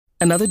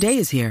Another day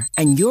is here,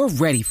 and you're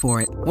ready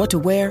for it. What to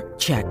wear?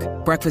 Check.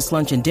 Breakfast,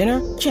 lunch, and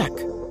dinner? Check.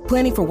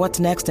 Planning for what's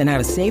next and how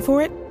to save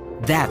for it?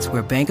 That's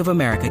where Bank of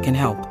America can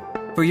help.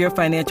 For your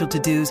financial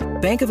to-dos,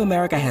 Bank of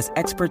America has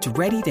experts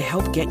ready to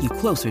help get you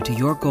closer to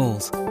your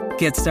goals.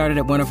 Get started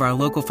at one of our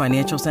local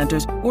financial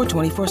centers or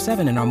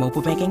 24/7 in our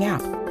mobile banking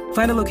app.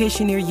 Find a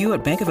location near you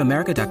at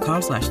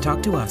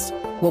bankofamerica.com/talktous.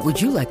 What would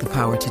you like the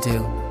power to do?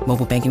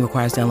 Mobile banking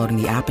requires downloading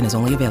the app and is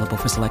only available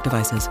for select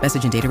devices.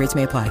 Message and data rates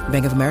may apply.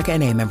 Bank of America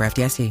N.A., member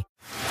FDIC.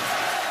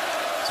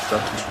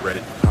 Celtics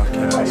Reddit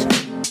podcast.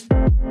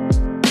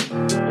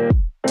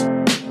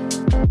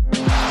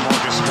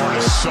 Marcus Smart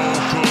is so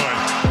good.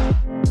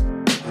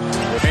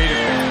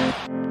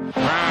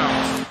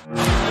 Brown.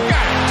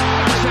 Got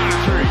it. Shot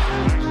three.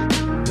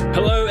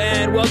 Hello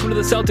and welcome to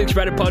the Celtics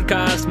Reddit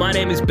podcast. My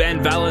name is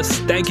Ben Vallis.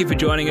 Thank you for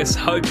joining us.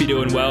 Hope you're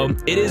doing well.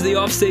 It is the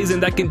off-season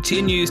that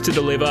continues to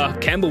deliver.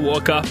 Kemba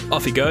Walker,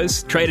 off he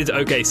goes. Traded to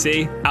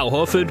OKC. Al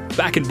Horford,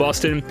 back in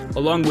Boston,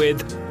 along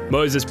with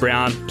Moses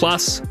Brown.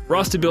 Plus,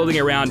 roster building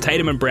around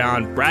Tatum and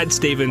Brown. Brad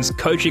Stevens,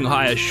 coaching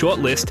hire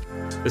shortlist.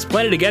 There's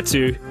plenty to get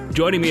to.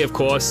 Joining me, of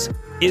course,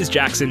 is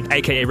Jackson,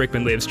 a.k.a.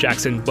 Rickman Lives.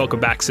 Jackson, welcome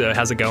back, sir.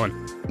 How's it going?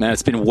 Man,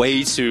 it's been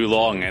way too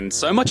long and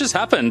so much has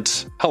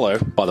happened. Hello,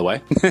 by the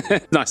way.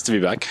 Nice to be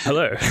back.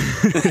 Hello.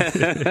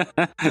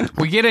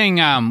 We're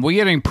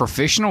getting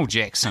professional,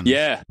 Jackson.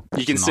 Yeah,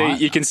 you can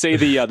see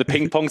the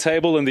ping pong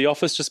table in the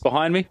office just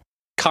behind me.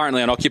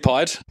 Currently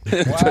unoccupied.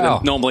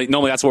 Wow. normally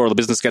that's where all the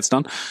business gets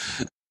done.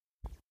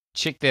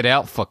 Check that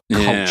out for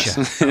Yeah.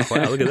 culture.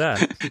 Wow, look at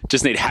that.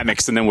 Just need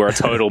hammocks and then we're a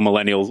total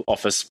millennial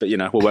office, but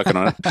we're working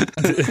on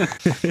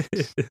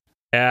it.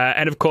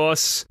 And of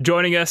course,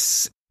 joining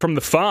us from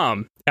the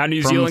farm, our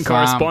New From Zealand the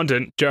farm.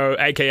 correspondent, Joe,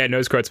 a.k.a.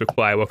 Nose Quotes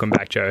McFly. Welcome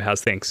back, Joe.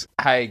 How's things?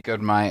 Hey,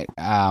 good mate.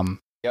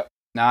 Yep.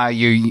 No,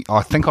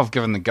 I think I've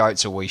given the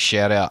goats a wee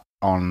shout out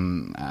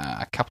on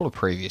a couple of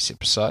previous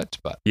episodes,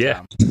 but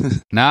Yeah.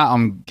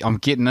 I'm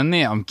getting in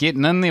there. I'm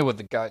getting in there with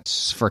the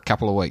goats for a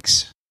couple of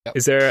weeks. Yep.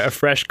 Is there a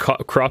fresh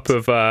crop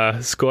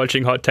of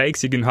scorching hot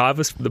takes you can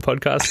harvest for the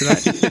podcast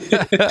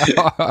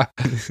tonight?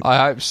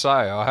 I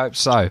hope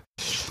so.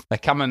 They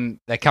come in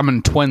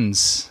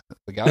twins,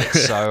 the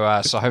goats.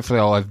 So hopefully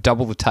I'll have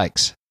double the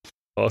takes.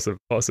 Awesome.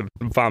 Some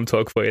farm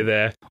talk for you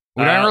there.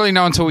 We don't really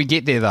know until we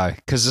get there though,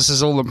 because this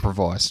is all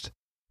improvised.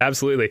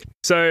 Absolutely.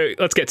 So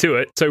let's get to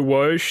it. So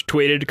Woj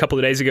tweeted a couple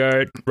of days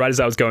ago, right as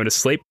I was going to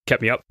sleep,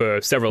 kept me up for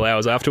several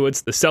hours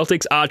afterwards. The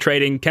Celtics are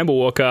trading Kemba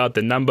Walker,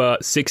 the number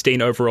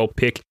 16 overall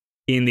pick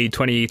in the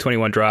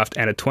 2021 draft,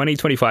 and a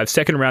 2025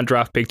 second-round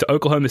draft pick to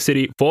Oklahoma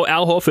City for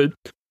Al Horford,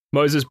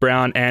 Moses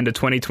Brown, and a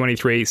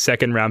 2023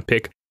 second-round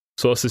pick,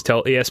 sources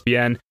tell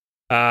ESPN.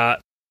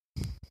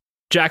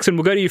 Jackson,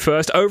 we'll go to you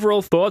first.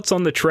 Overall thoughts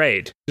on the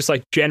trade? Just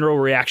like general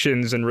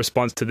reactions and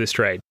response to this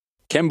trade.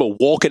 Kemba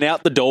walking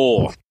out the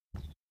door.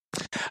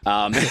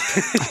 Now that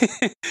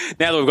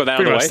we've got that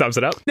Pretty out of much the way. sums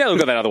it up. Now that we've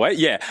got that out of the way,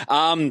 yeah.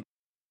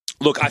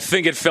 Look, I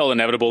think it felt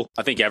inevitable.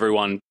 I think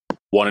everyone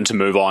wanted to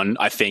move on.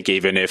 I think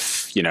even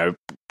if,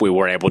 we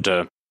were able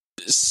to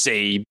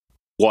see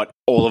what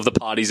all of the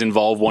parties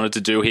involved wanted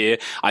to do here,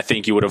 I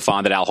think you would have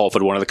found that Al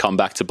Horford wanted to come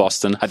back to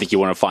Boston. I think you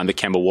want to find that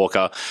Kemba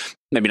Walker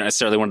maybe not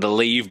necessarily wanted to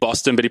leave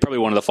Boston, but he probably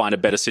wanted to find a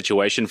better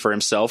situation for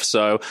himself.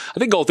 So I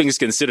think all things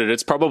considered,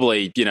 it's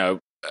probably,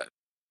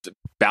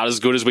 about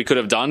as good as we could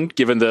have done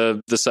given the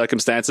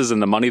circumstances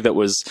and the money that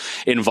was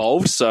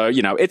involved. So,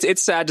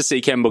 it's sad to see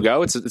Kemba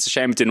go. It's a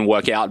shame it didn't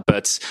work out,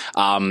 but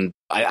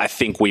I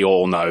think we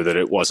all know that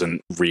it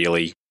wasn't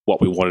really what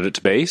we wanted it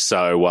to be.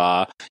 So,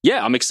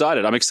 I'm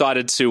excited. I'm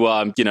excited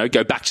to,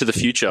 go back to the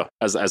future,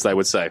 as they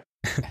would say.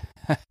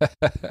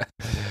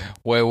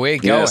 Where we're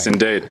going. Yes,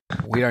 indeed.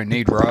 We don't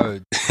need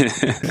roads.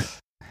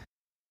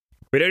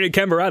 We don't need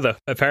Kemba either,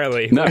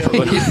 apparently. No.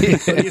 What do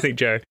you think,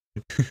 Joe?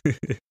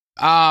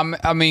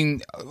 I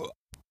mean,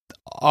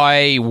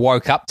 I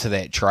woke up to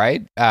that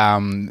trade.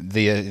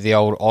 The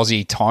old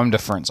Aussie time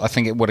difference. I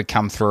think it would have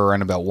come through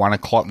around about 1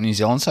 o'clock New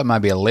Zealand, so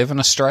maybe 11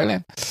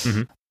 Australian,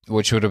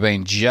 which would have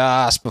been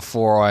just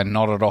before I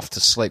nodded off to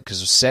sleep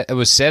because it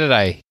was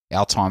Saturday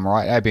our time,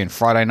 right? It'd been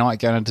Friday night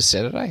going into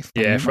Saturday.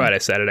 Yeah, Friday,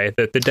 Saturday.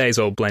 The days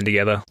all blend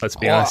together. Let's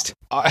be honest.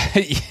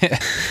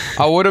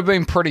 I would have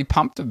been pretty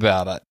pumped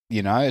about it,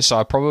 So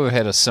I probably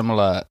had a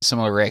similar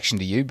reaction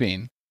to you,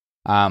 Ben.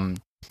 I'm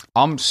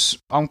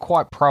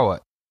quite pro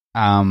it.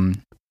 I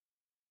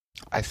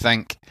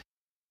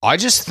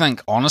just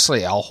think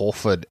honestly, Al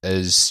Horford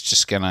is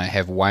just going to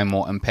have way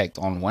more impact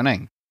on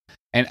winning.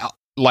 And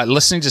like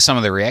listening to some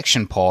of the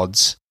reaction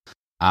pods,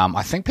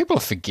 I think people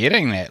are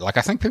forgetting that. Like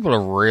I think people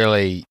are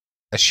really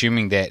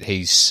assuming that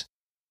he's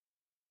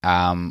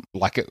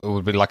like it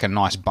would be like a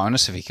nice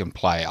bonus if he can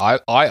play.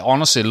 I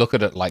honestly look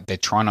at it like they're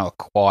trying to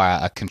acquire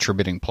a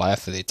contributing player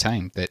for their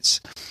team.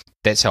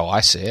 That's how I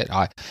see it.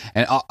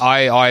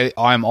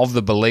 I'm of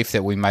the belief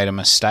that we made a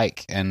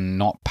mistake in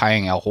not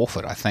paying Al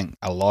Horford. I think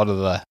a lot of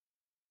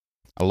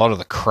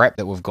the crap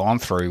that we've gone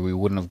through, we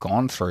wouldn't have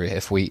gone through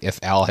if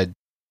Al had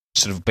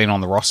sort of been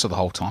on the roster the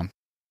whole time.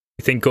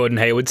 You think Gordon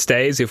Hayward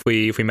stays if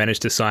we manage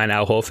to sign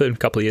Al Horford a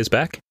couple of years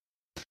back?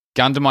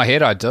 gun to my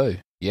head, I do.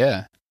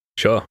 Yeah.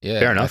 Sure. Yeah.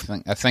 Fair enough.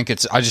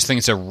 I just think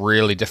it's a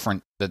really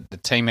different. The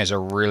team has a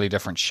really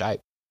different shape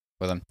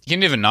with him. You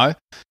never know.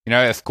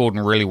 If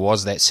Gordon really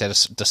was that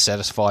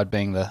dissatisfied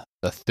being the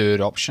third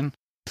option,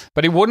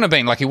 but he wouldn't have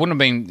been.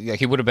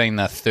 He would have been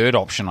the third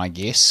option, I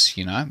guess.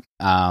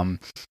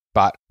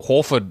 But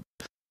Horford,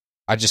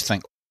 I just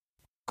think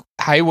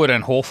Hayward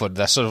and Horford,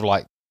 they're sort of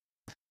like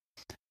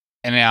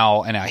in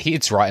our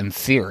heads, right? In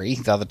theory,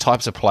 they're the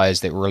types of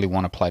players that really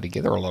want to play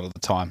together a lot of the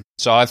time.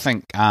 So I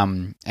think,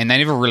 and they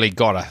never really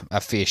got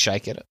a fair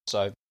shake at it.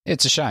 So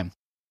it's a shame.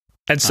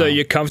 And so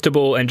you're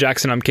comfortable, and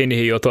Jackson, I'm keen to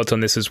hear your thoughts on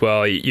this as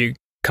well. You're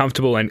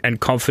comfortable and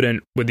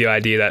confident with the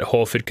idea that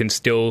Horford can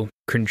still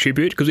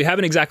contribute? Because we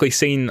haven't exactly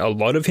seen a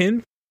lot of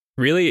him.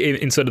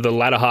 Really, in sort of the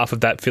latter half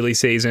of that Philly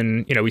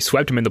season, we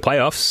swept him in the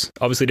playoffs.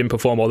 Obviously didn't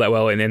perform all that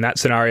well in that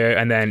scenario,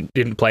 and then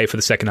didn't play for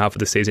the second half of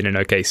the season in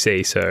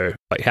OKC. So,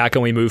 how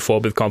can we move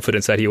forward with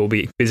confidence that he will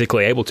be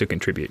physically able to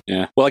contribute?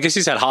 Yeah. Well, I guess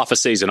he's had half a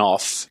season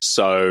off.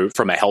 So,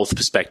 from a health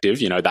perspective,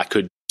 that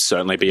could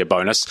certainly be a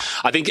bonus.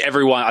 I think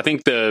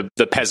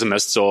the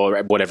pessimists,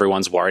 or what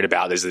everyone's worried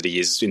about, is that he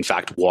is in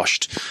fact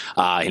washed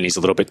and he's a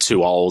little bit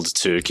too old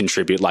to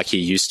contribute like he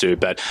used to.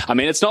 But I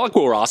mean, it's not like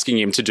we were asking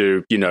him to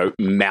do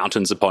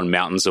mountains upon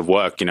mountains of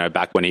work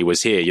back when he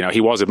was here.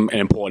 He was an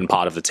important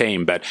part of the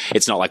team, but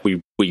it's not like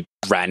we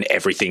ran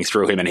everything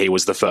through him and he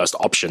was the first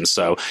option.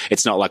 So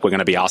it's not like we're going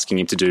to be asking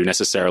him to do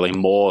necessarily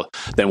more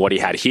than what he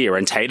had here.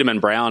 And Tatum and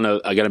Brown are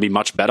going to be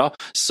much better.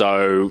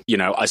 So,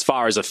 as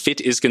far as a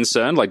fit is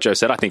concerned, like Joe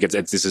said, I think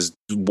this is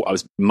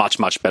much,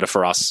 much better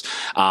for us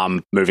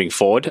moving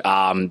forward.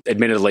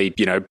 Admittedly,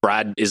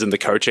 Brad isn't the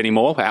coach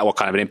anymore. What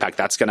kind of an impact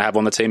that's going to have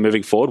on the team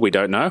moving forward, we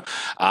don't know.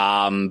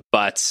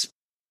 But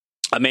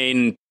I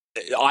mean,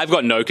 I've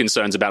got no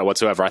concerns about it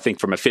whatsoever. I think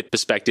from a fit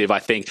perspective, I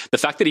think the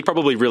fact that he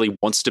probably really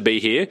wants to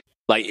be here,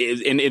 like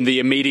in the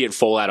immediate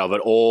fallout of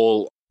it,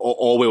 all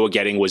we were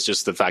getting was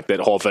just the fact that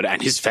Horford and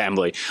his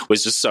family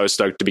was just so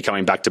stoked to be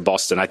coming back to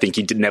Boston. I think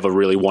he never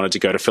really wanted to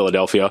go to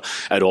Philadelphia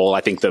at all. I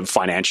think that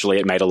financially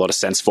it made a lot of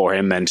sense for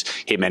him, and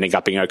him ending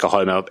up in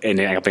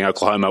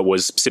Oklahoma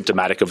was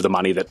symptomatic of the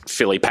money that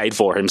Philly paid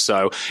for him.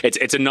 So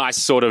it's a nice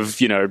sort of,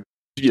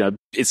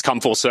 it's come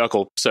full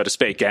circle, so to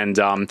speak. And,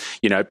 2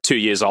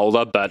 years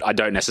older, but I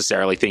don't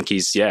necessarily think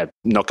he's,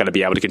 not going to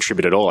be able to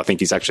contribute at all. I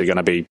think he's actually going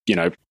to be,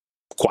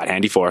 quite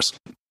handy for us.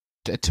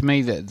 To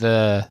me,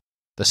 the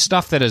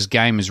stuff that his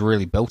game is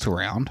really built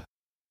around,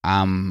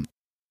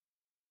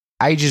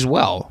 ages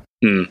well.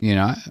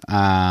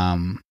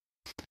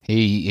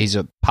 He's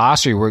a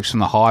passer. He works from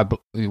the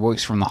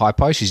high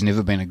post. He's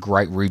never been a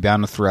great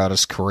rebounder throughout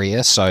his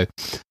career. So,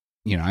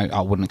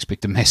 I wouldn't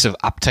expect a massive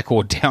uptick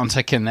or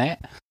downtick in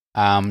that.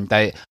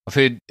 I've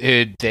heard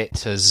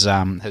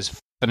that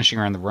his finishing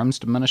around the rim's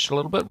diminished a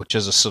little bit, which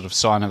is a sort of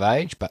sign of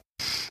age. But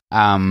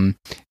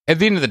at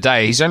the end of the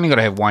day, he's only got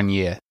to have 1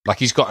 year. Like,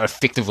 he's got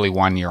effectively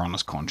 1 year on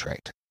his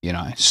contract.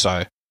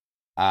 So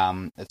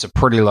it's a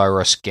pretty low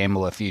risk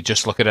gamble if you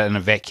just look at it in a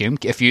vacuum.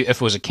 If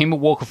it was a Kemba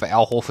Walker for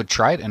Al Horford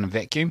trade in a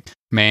vacuum,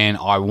 man,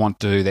 I want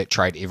to do that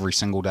trade every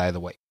single day of the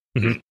week.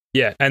 Mm-hmm.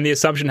 Yeah, and the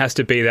assumption has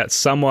to be that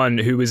someone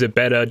who is a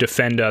better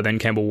defender than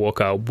Kemba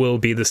Walker will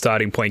be the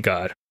starting point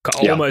guard.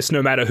 Almost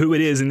no matter who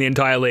it is in the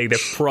entire league, they're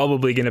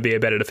probably going to be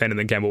a better defender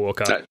than Kemba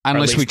Walker.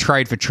 Unless we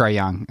trade for Trae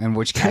Young, in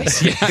which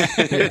case...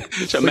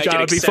 Which I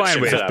would be fine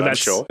with, but that's...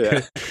 Sure.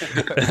 Yeah.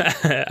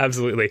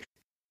 Absolutely.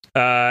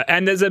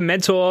 And there's a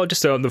mentor,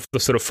 just on the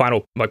sort of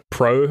final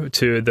pro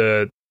to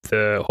the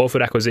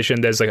Horford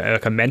acquisition, there's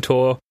like a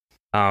mentor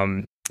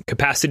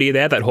capacity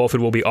there that Horford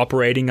will be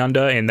operating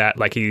under, in that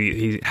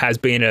he has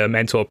been a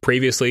mentor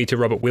previously to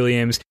Robert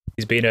Williams.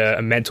 He's been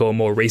a mentor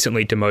more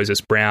recently to Moses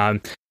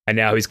Brown, and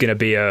now he's going to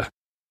be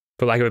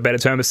for lack of a better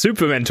term, a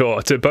super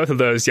mentor to both of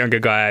those younger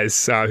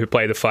guys who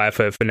play the five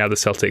for now the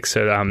Celtics.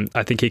 So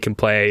I think he can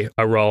play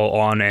a role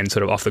on and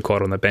sort of off the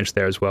court on the bench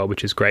there as well,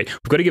 which is great.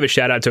 We've got to give a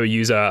shout out to a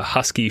user,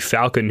 Husky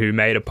Falcon, who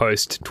made a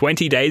post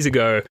 20 days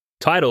ago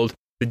titled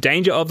 "The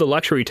Danger of the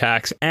Luxury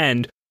Tax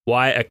and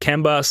Why a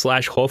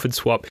Kemba/Horford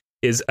Swap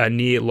is a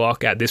Near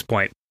Lock at This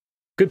Point."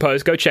 Good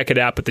post, go check it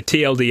out. But the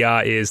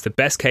TLDR is, the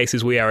best case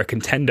is we are a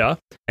contender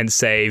and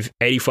save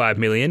 $85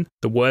 million.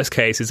 The worst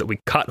case is that we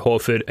cut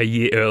Horford a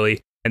year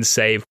early and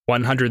save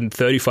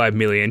 $135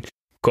 million.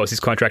 Of course, his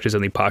contract is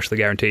only partially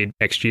guaranteed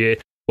next year,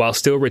 while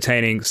still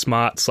retaining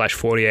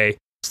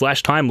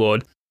Smart/Fournier/Time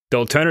Lord. The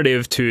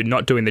alternative to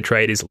not doing the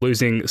trade is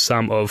losing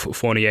some of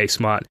Fournier,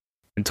 Smart,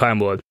 and Time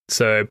Lord.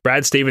 So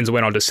Brad Stevens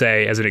went on to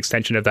say, as an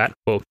extension of that,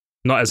 well,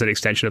 not as an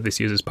extension of this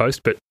user's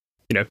post, but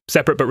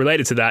separate but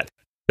related to that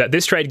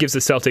this trade gives the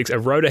Celtics a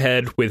road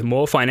ahead with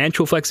more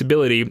financial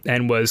flexibility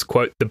and was,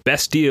 quote, the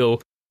best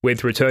deal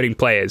with returning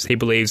players. He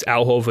believes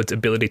Al Horford's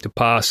ability to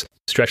pass,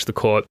 stretch the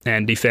court,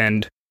 and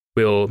defend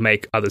will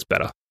make others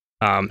better.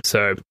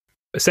 So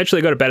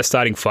essentially got a better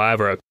starting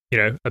five, or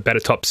a better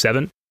top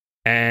seven.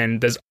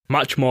 And there's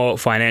much more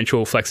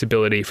financial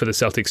flexibility for the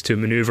Celtics to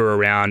maneuver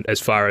around as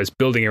far as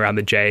building around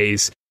the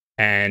Jays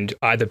and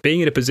either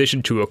being in a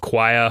position to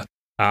acquire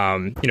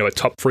a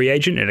top free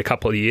agent in a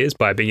couple of years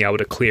by being able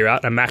to clear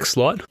out a max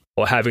slot,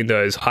 or having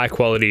those high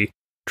quality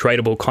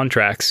tradable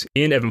contracts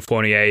in Evan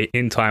Fournier,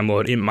 in Time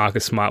Lord, in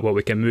Marcus Smart, where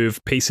we can move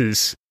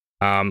pieces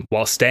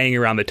while staying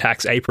around the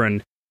tax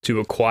apron to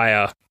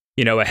acquire,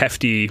 a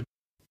hefty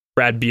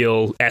Brad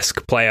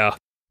Beal-esque player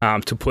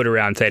to put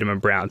around Tatum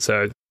and Brown.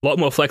 So a lot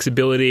more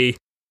flexibility,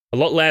 a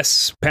lot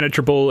less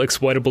penetrable,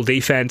 exploitable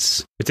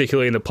defense,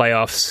 particularly in the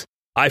playoffs.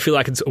 I feel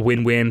like it's a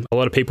win-win. A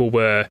lot of people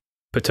were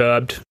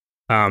perturbed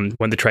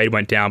when the trade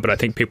went down, but I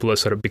think people are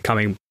sort of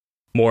becoming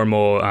more and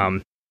more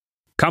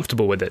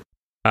comfortable with it.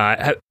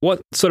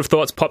 What sort of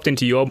thoughts popped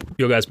into your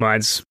guys'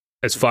 minds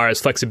as far as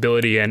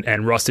flexibility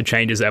and roster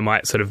changes that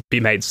might sort of be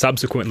made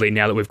subsequently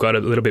now that we've got a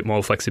little bit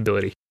more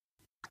flexibility?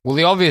 Well,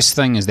 the obvious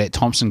thing is that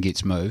Thompson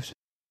gets moved.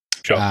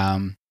 Sure.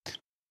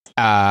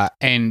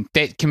 And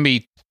that can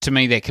be, to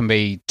me, that can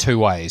be two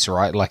ways,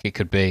 right? Like it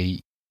could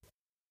be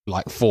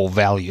like for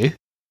value,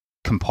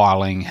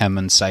 compiling him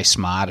and say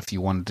Smart if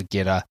you wanted to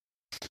get him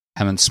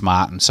and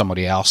Smart, and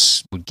somebody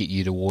else would get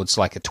you towards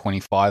like a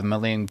 $25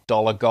 million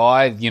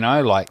guy,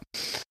 like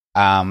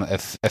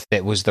if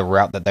that was the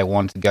route that they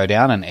wanted to go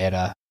down and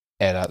add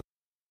a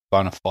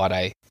bona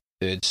fide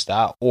third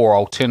star, or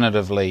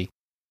alternatively,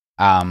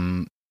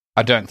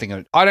 I don't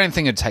think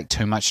it'd take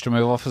too much to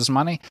move off his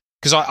money,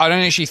 because I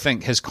don't actually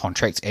think his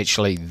contract's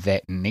actually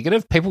that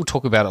negative. People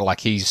talk about it like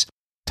he's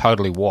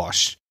totally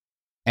washed,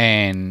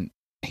 and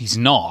he's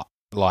not.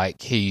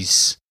 Like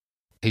he's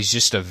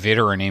just a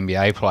veteran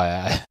NBA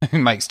player who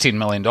makes $10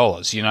 million.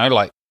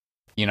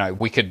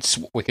 We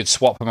could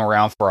swap him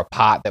around for a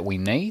part that we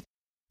need.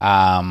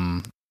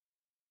 Oh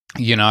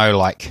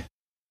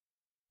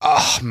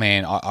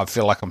man, I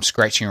feel like I'm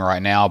scratching right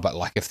now. But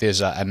like if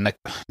there's a Nick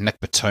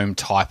Batum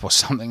type or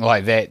something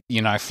like that,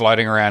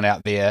 floating around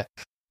out there,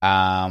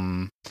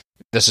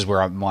 this is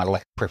where my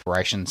lack of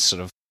preparation's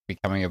sort of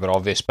becoming a bit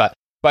obvious. But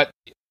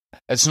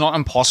it's not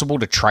impossible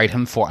to trade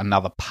him for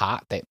another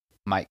part that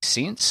makes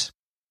sense.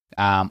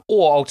 Or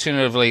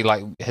alternatively,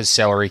 like his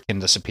salary can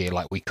disappear.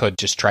 Like we could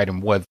just trade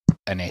him with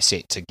an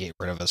asset to get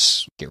rid of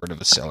his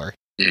salary.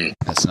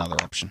 That's another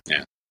option.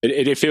 Yeah,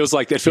 it feels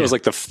like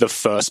like the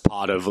first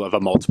part of a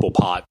multiple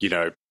part,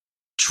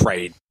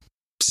 trade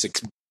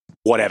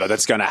whatever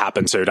that's going to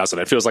happen too, doesn't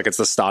it? It feels like it's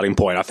the starting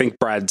point. I think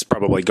Brad's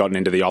probably gotten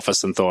into the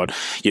office and thought,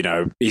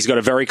 he's got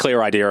a very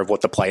clear idea of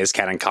what the players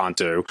can and can't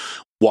do,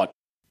 what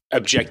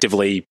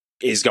objectively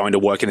is going to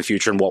work in the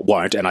future and what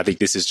won't. And I think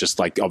this is just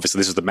like, obviously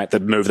this is the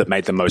move that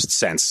made the most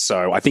sense.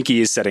 So I think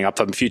he is setting up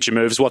for future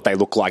moves. What they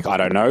look like, I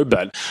don't know,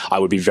 but I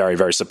would be very,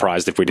 very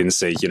surprised if we didn't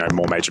see,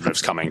 more major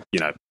moves coming,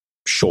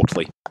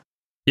 shortly.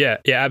 Yeah,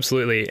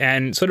 absolutely.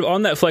 And sort of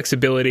on that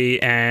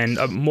flexibility and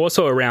more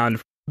so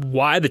around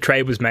why the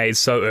trade was made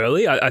so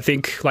early, I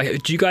think,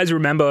 do you guys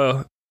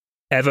remember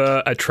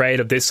ever a trade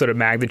of this sort of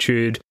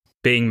magnitude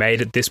being made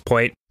at this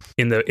point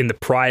in the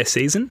prior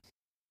season?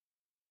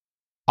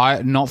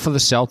 Not for the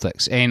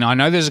Celtics. And I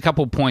know there's a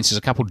couple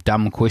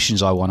dumb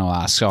questions I want to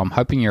ask, so I'm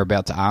hoping you're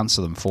about to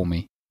answer them for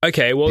me.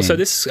 Okay, well, Ben. So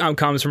this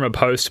comes from a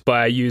post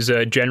by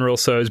user General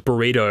So's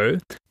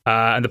Burrito,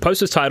 and the post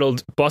was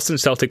titled Boston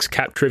Celtics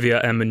Cap Trivia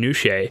and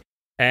Minutiae.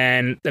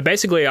 And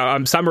basically,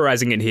 I'm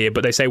summarizing it here,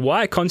 but they say,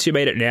 why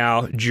consummate it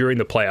now during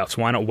the playoffs?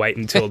 Why not wait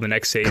until the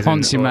next season?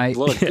 Consummate.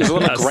 There's a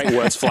lot of great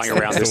words flying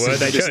around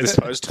this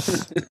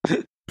post.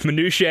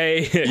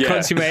 Minutiae,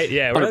 consummate.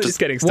 Yeah, we're just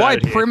getting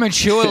started. Why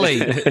prematurely?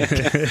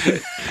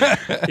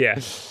 Yeah.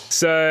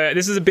 So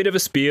this is a bit of a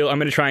spiel. I'm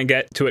going to try and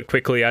get to it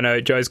quickly. I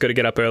know Joe's got to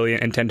get up early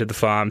and tend to the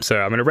farm,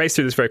 so I'm going to race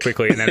through this very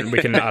quickly, and then we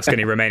can ask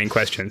any remaining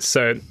questions.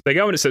 So they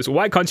go and it says,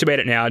 why consummate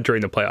it now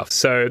during the playoffs?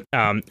 So,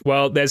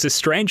 there's a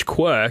strange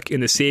quirk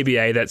in the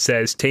CBA that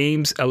says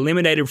teams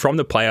eliminated from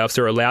the playoffs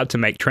are allowed to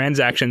make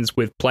transactions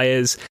with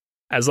players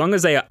as long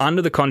as they are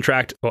under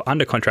contract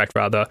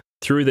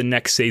through the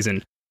next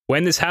season.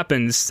 When this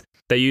happens,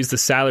 they use the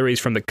salaries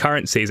from the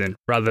current season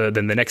rather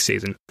than the next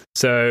season.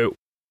 So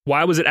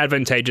why was it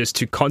advantageous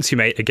to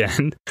consummate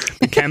again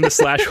the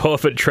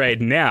Kemba/Horford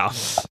trade now?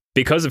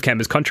 Because of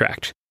Kemba's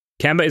contract.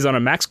 Kemba is on a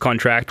max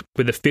contract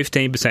with a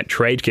 15%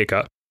 trade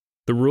kicker.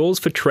 The rules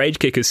for trade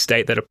kickers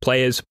state that a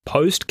player's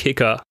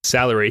post-kicker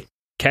salary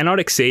cannot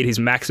exceed his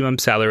maximum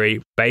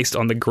salary based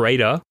on the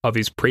greater of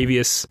his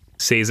previous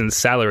season's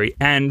salary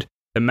and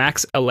the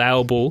max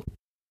allowable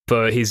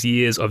for his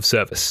years of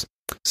service.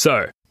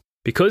 So,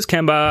 because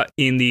Kemba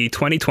in the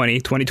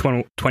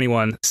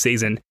 2020-2021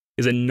 season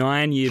is a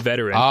 9-year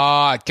veteran.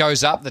 It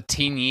goes up the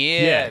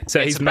 10-year. Yeah,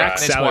 so his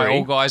max salary. That's why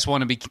all guys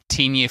want to be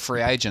 10-year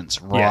free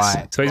agents. Right.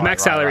 Yes. So his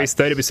max salary is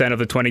 30% of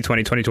the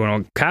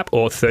 2020-2021 cap,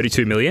 or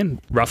 $32 million,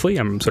 roughly.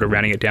 I'm sort of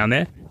rounding it down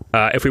there.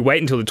 If we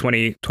wait until the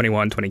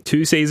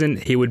 2021-22 season,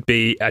 he would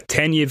be a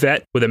 10-year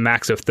vet with a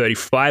max of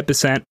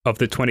 35% of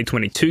the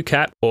 2022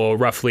 cap, or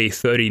roughly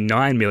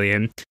 $39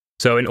 million.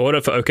 So in order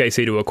for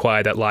OKC to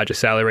acquire that larger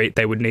salary,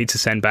 they would need to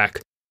send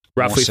back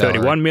roughly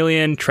 $31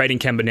 million. Trading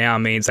Kemba now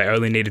means they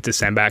only needed to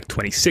send back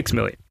 $26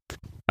 million.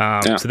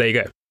 So there you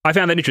go. I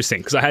found that interesting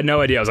because I had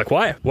no idea. I was like,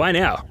 why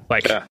now?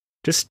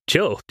 just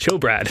chill,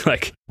 Brad.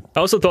 Like, I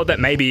also thought that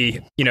maybe,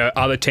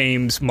 other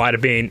teams might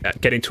have been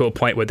getting to a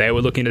point where they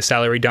were looking to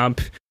salary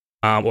dump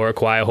or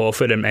acquire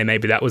Horford, and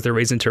maybe that was the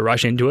reason to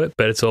rush into it.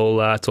 But it's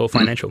all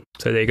financial.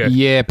 So there you go.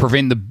 Yeah,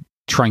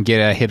 try and get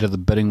ahead of the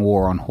bidding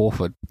war on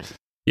Horford.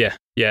 Yeah,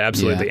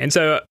 absolutely. Yeah. And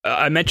so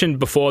I mentioned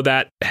before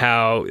that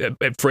how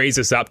it frees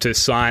us up to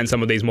sign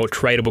some of these more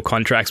tradable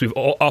contracts. We've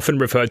often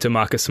referred to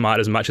Marcus Smart,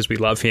 as much as we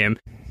love him,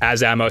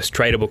 as our most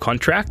tradable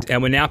contract.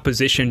 And we're now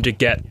positioned to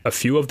get a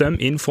few of them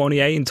in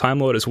Fournier and Time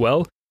Lord as well.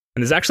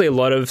 And there's actually a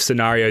lot of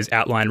scenarios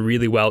outlined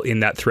really well in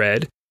that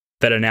thread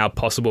that are now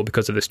possible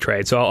because of this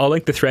trade. So I'll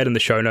link the thread in the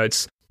show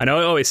notes. I know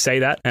I always say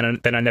that, and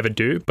then I never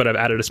do, but I've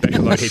added a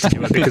special note here to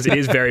do it because it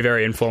is very,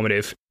 very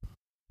informative.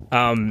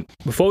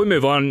 Before we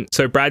move on,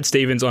 so Brad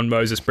Stevens on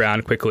Moses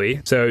Brown quickly.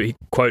 So, he,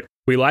 quote,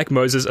 "We like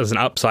Moses as an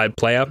upside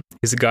player.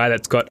 He's a guy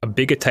that's got a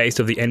bigger taste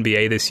of the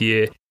NBA this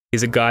year.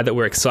 He's a guy that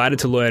we're excited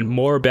to learn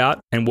more about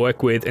and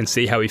work with and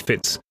see how he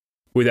fits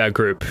with our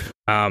group."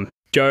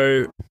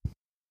 Joe,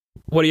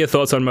 what are your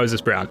thoughts on Moses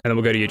Brown? And then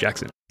we'll go to you,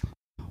 Jackson.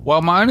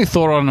 Well, my only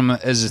thought on him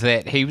is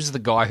that he was the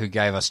guy who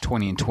gave us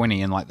 20 and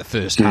 20 in like the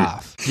first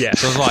half. Yeah.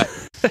 So I was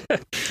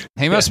like,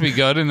 he must be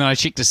good. And then I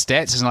checked his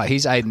stats and like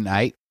he's 8 and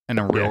 8. In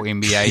a real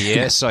NBA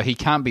year, so he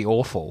can't be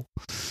awful.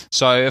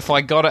 So if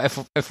we got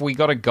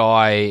a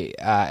guy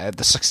at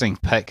the 16th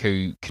pick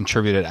who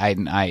contributed 8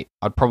 and 8,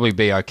 I'd probably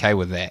be okay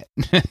with that,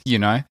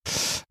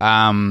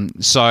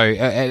 So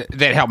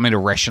that helped me to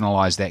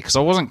rationalize that because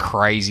I wasn't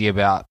crazy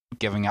about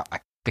giving up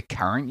the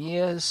current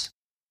year's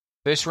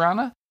first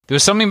rounder. There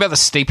was something about the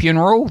Stepien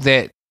rule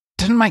that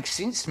didn't make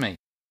sense to me.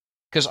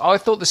 Because I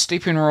thought the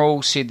Stepien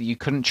rule said that you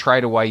couldn't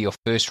trade away your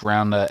first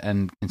rounder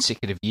in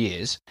consecutive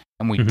years,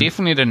 and we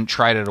definitely didn't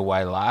trade it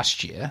away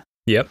last year.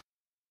 Yep.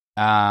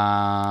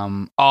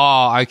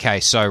 Okay.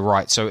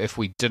 So if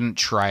we didn't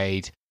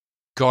trade,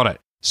 got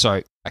it.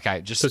 So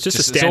okay, so it's just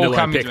a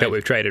standalone pick that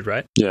we've traded,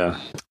 right? Yeah,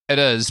 it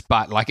is.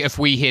 But like, if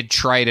we had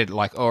traded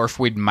or if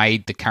we'd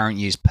made the current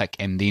year's pick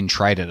and then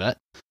traded it,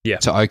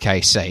 to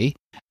OKC,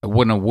 it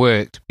wouldn't have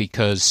worked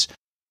because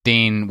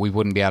then we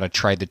wouldn't be able to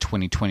trade the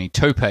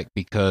 2022 pick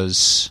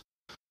because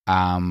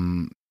I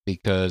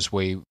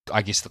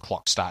guess the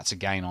clock starts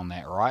again on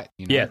that, right?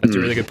 Yeah, that's a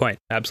really good point.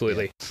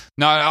 Absolutely. Yeah.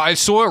 No, I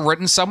saw it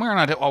written somewhere and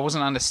I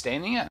wasn't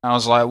understanding it. I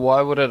was like,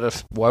 why would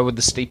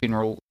the Stepien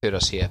rule hurt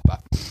us here?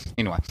 But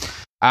anyway,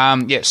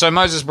 so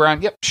Moses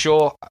Brown,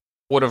 sure,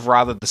 would have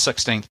rather the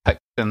 16th pick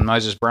than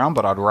Moses Brown,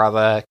 but I'd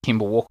rather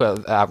Kemba Walker,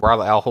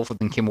 rather Al Horford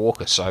than Kemba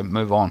Walker. So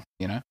move on,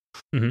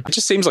 It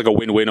just seems like a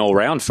win-win all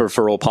round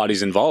for all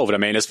parties involved. I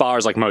mean, as far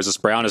as like Moses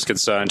Brown is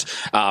concerned,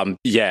 I mean,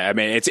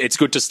 it's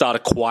good to start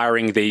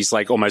acquiring these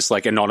like almost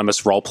like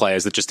anonymous role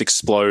players that just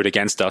explode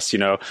against us.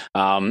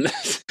 I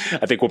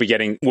think we'll be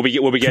getting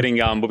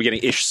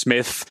Ish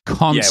Smith.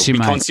 We'll be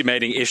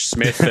consummating Ish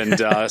Smith and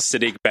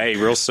Sadiq Bey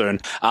real soon.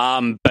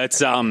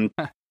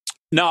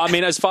 No, I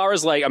mean, as far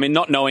as like, I mean,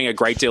 not knowing a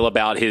great deal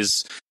about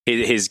his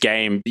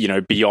game,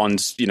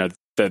 beyond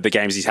the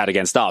games he's had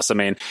against us. I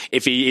mean,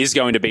 if he is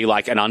going to be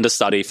like an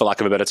understudy, for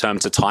lack of a better term,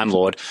 to Time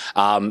Lord,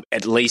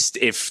 at least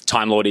if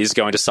Time Lord is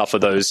going to suffer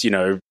those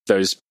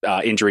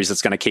injuries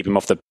that's going to keep him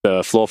off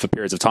the floor for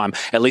periods of time,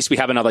 at least we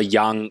have another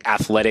young,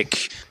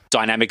 athletic,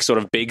 dynamic sort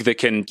of big that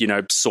can,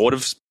 sort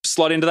of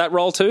slot into that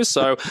role too.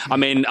 So, I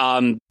mean,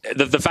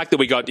 the fact that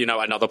we got,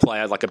 another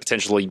player, like a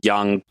potentially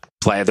young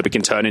player that we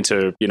can turn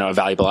into, a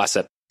valuable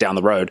asset down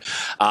the road,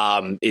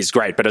 is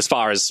great. But as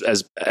far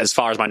as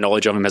my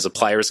knowledge of him as a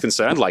player is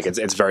concerned, like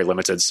it's very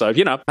limited. So,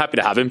 happy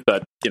to have him,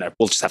 but,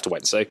 we'll just have to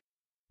wait and see.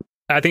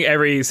 I think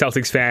every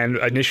Celtics fan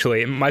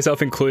initially,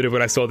 myself included,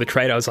 when I saw the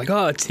trade, I was like,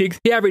 oh,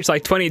 he averaged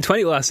like 20 and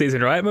 20 last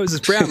season, right? Moses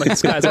Brown, like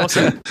this guy's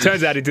awesome.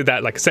 Turns out he did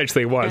that like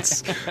essentially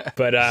once.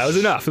 But it was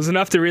enough. It was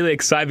enough to really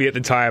excite me at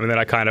the time, and then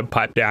I kind of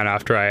piped down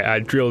after I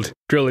drilled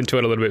into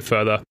it a little bit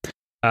further.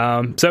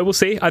 So we'll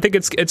see. I think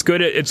it's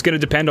good. It's going to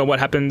depend on what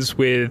happens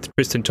with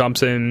Tristan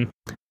Thompson.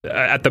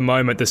 At the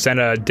moment, the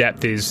center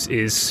depth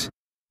is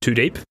too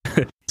deep.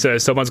 So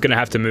someone's going to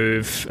have to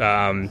move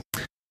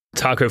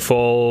Taco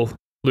Fall,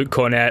 Luke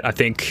Cornett. I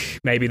think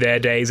maybe their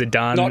days are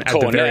done Not at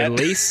Cornett. the very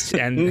least.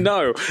 And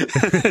No.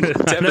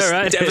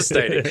 right?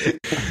 Devastating.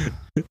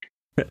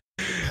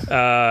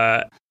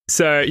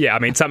 So yeah, I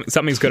mean,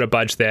 something's got to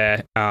budge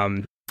there.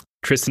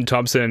 Tristan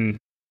Thompson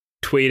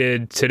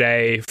tweeted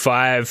today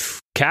 5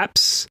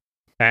 caps,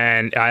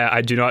 and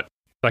I do not,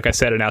 like I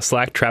said in our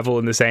Slack, travel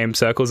in the same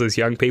circles as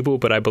young people,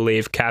 but I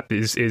believe cap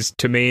is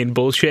to mean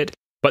bullshit.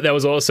 But there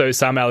was also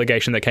some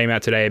allegation that came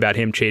out today about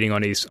him cheating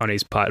on his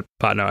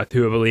partner,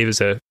 who I believe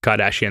is a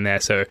Kardashian there.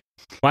 So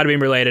might have been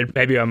related.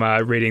 Maybe I'm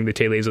reading the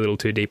tea leaves a little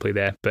too deeply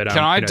there. But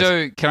can I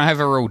have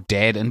a real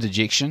dad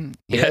interjection?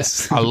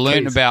 Yes. I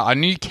learned I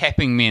knew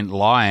capping meant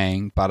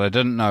lying, but I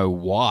didn't know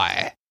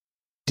why.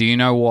 Do you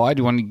know why?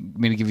 Do you want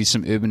me to give you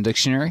some Urban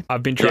Dictionary?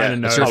 I've been trying to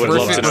know. I would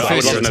love to know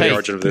the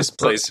origin of this,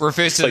 please.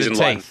 Refers to the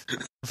teeth.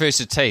 Refers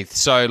to teeth.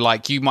 So,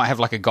 like, you might have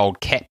like a gold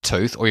cap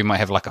tooth, or you might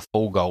have like a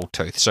full gold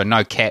tooth. So,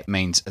 no cap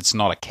means it's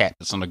not a cap.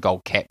 It's not a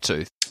gold cap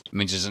tooth.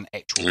 means there's an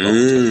actual dog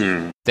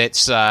too.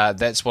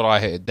 That's what I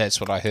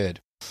heard.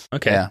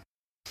 Okay. Yeah.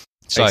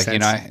 So, Makes you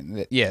know,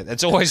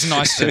 it's always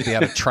nice to be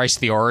able to trace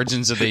the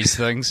origins of these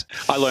things.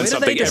 I learn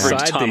something every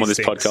time on this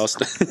things?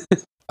 podcast.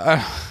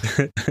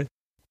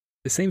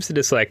 It seems to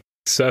just like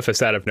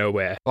surface out of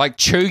nowhere. Like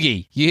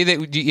chuggy. You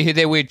hear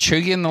that word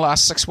chuggy in the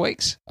last 6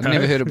 weeks? I've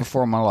never heard it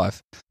before in my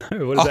life.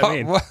 What does that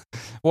mean?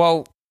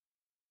 Well,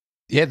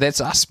 yeah, that's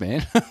us,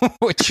 man.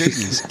 We're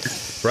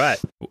chuggies. Right.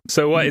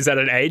 So what, is that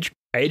an age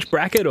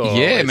bracket? Or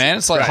Yeah, man.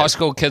 It's like right. high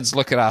school kids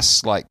look at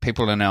us like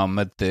people in our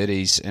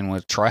mid-30s and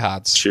we're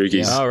tryhards.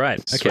 Chuggies. Oh,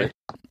 right. Okay.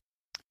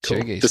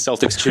 Chuggies. The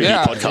Celtics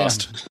Chuggy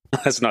podcast.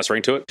 Has a nice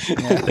ring to it.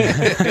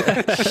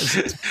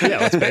 Yeah,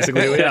 that's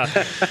basically what we are.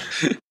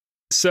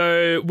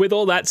 So with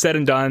all that said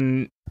and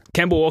done,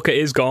 Kemba Walker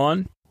is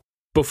gone.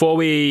 Before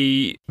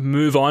we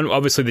move on,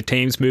 obviously the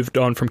team's moved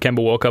on from Kemba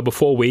Walker.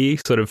 Before we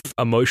sort of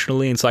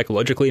emotionally and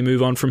psychologically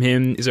move on from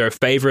him, is there a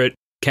favorite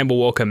Kemba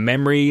Walker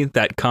memory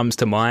that comes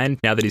to mind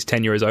now that his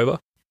tenure is over?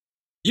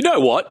 You know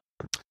what?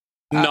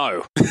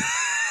 No.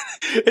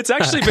 It's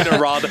actually been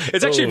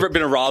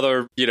a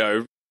rather, you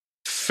know,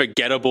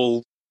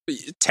 forgettable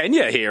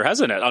tenure here,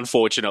 hasn't it?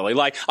 Unfortunately,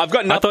 like I've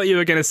got. I thought you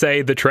were going to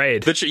say the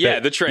trade. The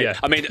trade. Yeah.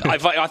 I mean,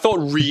 I thought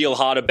real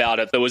hard about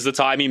it. There was the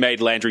time he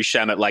made Landry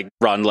Shamet like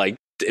run like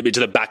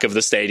into the back of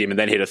the stadium and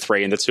then hit a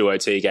 3 in the 2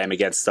 OT game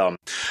against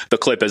the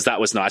Clippers.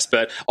 That was nice.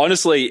 But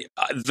honestly,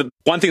 the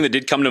one thing that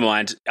did come to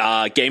mind,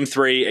 Game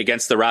 3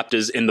 against the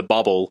Raptors in the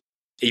bubble.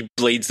 He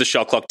bleeds the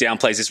shot clock down,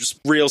 plays this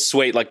real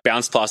sweet, like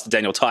bounce pass to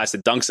Daniel Tice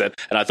that dunks it.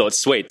 And I thought,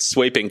 sweet,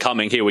 sweeping,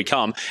 coming, here we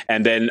come.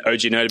 And then OG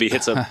Anunoby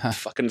hits a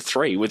fucking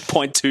 3 with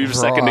 0.2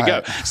 second to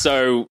go.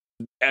 So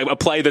a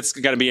play that's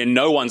going to be in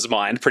no one's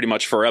mind pretty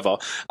much forever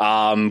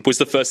was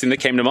the first thing that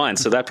came to mind.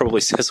 So that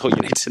probably says all you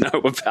need to know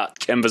about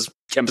Kemba's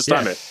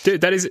time here.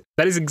 Dude, that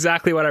is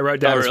exactly what I wrote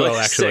down as well,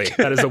 actually. Sick.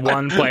 That is the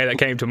one play that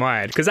came to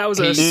mind. Because that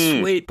was a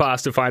sweet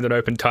pass to find an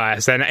open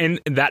Tice. And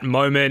in that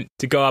moment,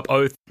 to go up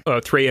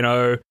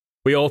 3-0,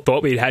 we all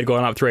thought we had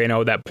gone up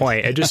 3-0 at that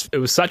point. It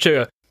was such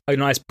a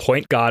nice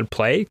point guard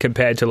play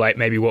compared to like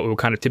maybe what we were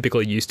kind of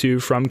typically used to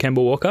from Kemba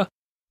Walker.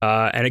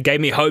 And it gave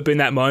me hope in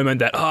that moment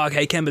that,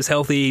 okay, Kemba's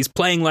healthy. He's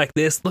playing like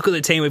this. Look at the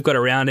team we've got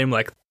around him.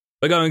 Like,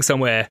 we're going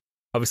somewhere.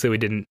 Obviously, we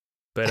didn't.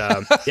 But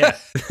yeah,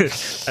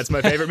 that's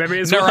my favorite memory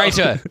as well.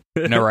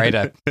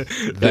 Narrator.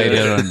 They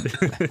didn't.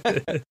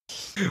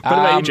 What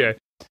about you, Joe?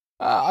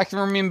 I can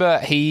remember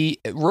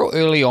real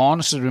early on,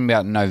 this would have been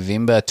about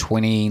November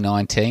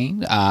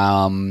 2019,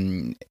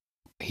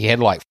 he had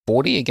like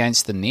 40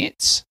 against the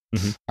Nets.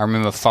 Mm-hmm. I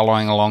remember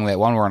following along that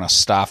one. We're on a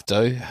staff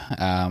do.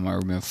 I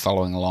remember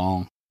following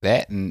along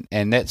that, and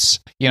that's,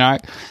 you know,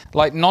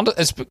 like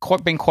it's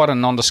been quite a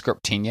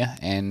nondescript tenure,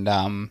 and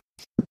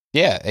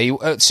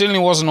it certainly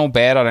wasn't all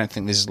bad. I don't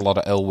think there's a lot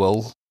of ill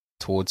will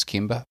towards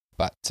Kemba,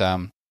 but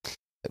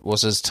it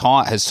was his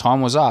time. His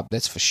time was up,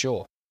 that's for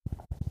sure.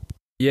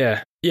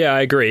 Yeah,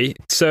 I agree.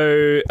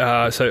 So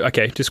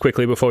okay, just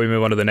quickly before we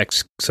move on to the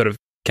next sort of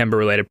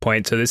Kemba-related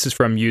point. So this is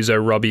from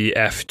user Robbie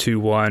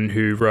F21,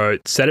 who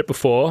wrote, "Said it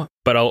before,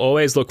 but I'll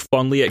always look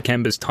fondly at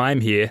Kemba's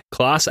time here.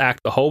 Class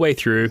act the whole way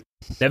through.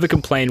 Never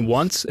complained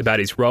once about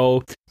his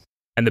role,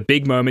 and the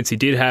big moments he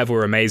did have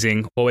were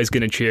amazing. Always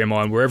going to cheer him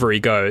on wherever he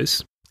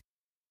goes."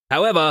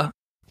 However,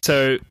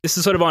 so this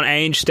is sort of on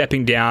Ainge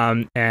stepping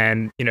down,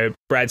 and you know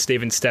Brad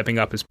Stevens stepping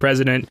up as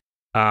president.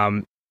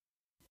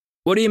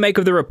 What do you make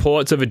of the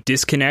reports of a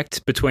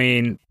disconnect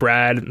between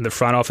Brad and the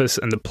front office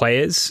and the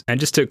players? And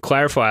just to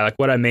clarify, like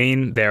what I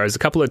mean there is a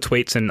couple of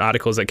tweets and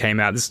articles that came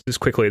out. This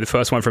quickly. The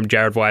first one from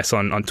Jared Weiss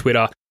on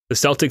Twitter. The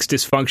Celtics'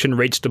 dysfunction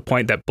reached the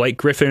point that Blake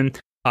Griffin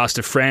asked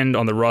a friend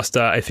on the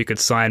roster if he could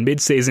sign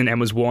mid-season and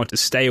was warned to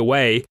stay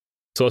away.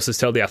 Sources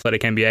tell the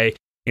Athletic NBA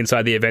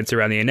inside the events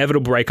around the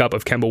inevitable breakup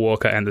of Kemba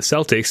Walker and the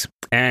Celtics.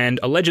 And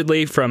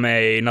allegedly from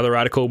another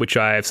article, which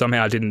I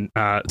somehow didn't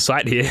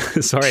cite here,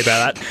 sorry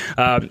about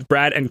that,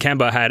 Brad and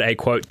Kemba had a,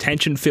 quote,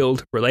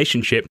 tension-filled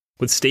relationship,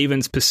 with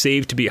Stevens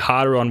perceived to be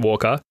harder on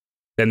Walker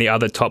than the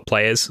other top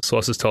players.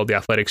 Sources told the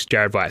Athletic's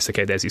Jared Weiss.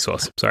 Okay, there's your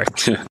source. Sorry.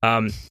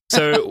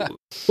 So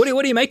what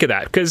do you make of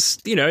that? Because,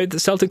 you know, the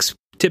Celtics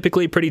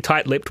typically pretty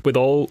tight-lipped with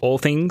all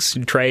things,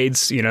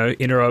 trades, you know,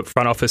 inner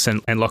front office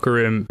and locker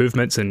room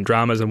movements and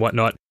dramas and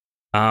whatnot.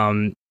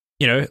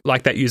 You know,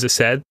 like that user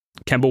said,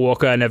 Kemba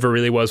Walker never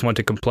really was one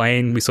to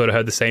complain. We sort of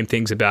heard the same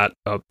things about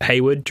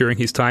Hayward during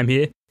his time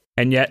here.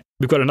 And yet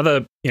we've got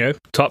another, you know,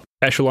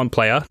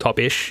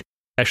 top-ish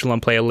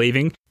echelon player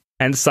leaving.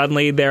 And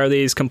suddenly there are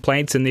these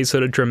complaints and these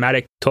sort of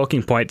dramatic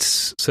talking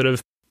points sort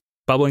of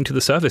bubbling to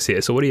the surface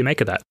here. So what do you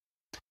make of that?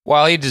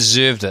 Well, he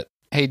deserved it.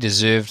 He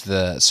deserved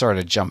sorry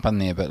to jump in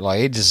there, but like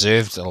he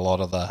deserved a lot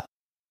of the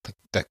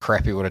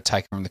crap he would have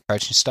taken from the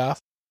coaching staff.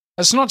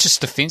 It's not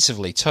just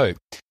defensively too.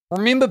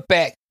 Remember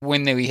back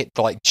when we hit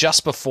like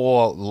just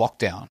before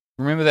lockdown.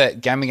 Remember that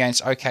game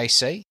against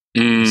OKC?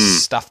 He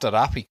stuffed it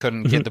up. He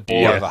couldn't get the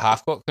ball over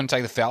half court. Couldn't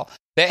take the foul.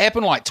 That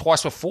happened like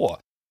twice before.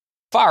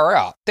 Far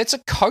out. That's a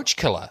coach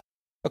killer.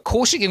 Of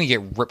course you're going to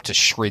get ripped to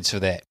shreds for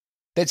that.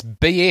 That's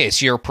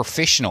BS. You're a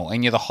professional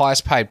and you're the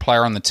highest paid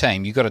player on the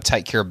team. You've got to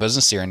take care of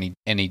business here, and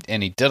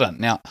he didn't.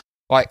 Now,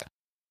 like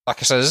I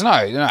said, there's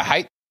no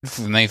hate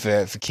for me for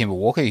Kemba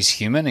Walker. He's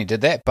human. He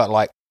did that, but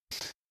like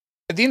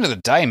at the end of the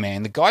day,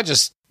 man, the guy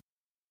just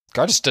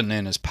didn't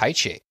earn his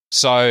paycheck.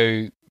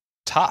 So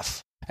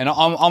tough. And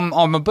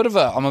I'm a bit of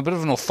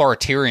an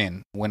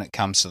authoritarian when it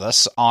comes to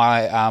this.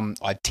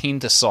 I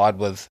tend to side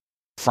with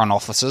front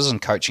offices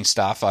and coaching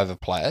staff over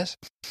players,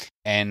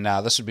 and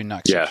this would be no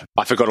exception.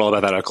 Yeah, I forgot all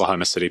about that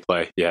Oklahoma City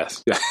play.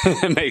 Yes.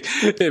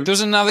 There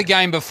was another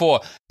game before,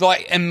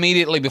 like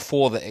immediately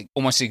before,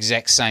 almost the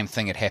exact same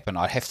thing had happened.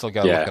 I'd have to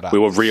go look it up. We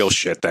were real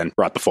shit then,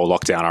 right before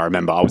lockdown. I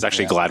remember. I was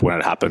actually glad when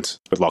it happened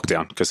with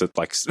lockdown because it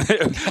like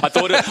I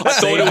thought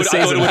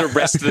it would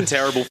arrest the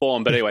terrible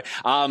form. But anyway,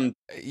 a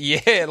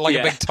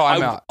big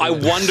timeout. I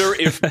wonder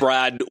if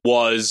Brad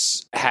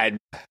had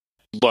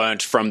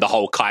learned from the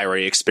whole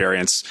Kyrie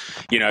experience.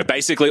 You know,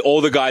 basically all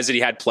the guys that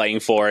he had playing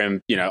for him,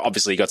 you know,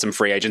 obviously he got some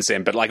free agents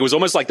in, but like it was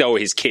almost like they were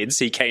his kids.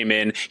 He came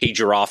in, he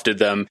drafted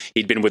them,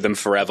 he'd been with them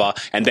forever,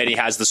 and then he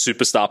has the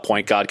superstar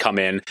point guard come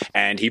in,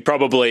 and he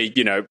probably,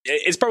 you know,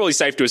 it's probably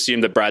safe to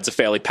assume that Brad's a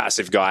fairly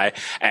passive guy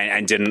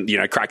and didn't, you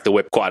know, crack the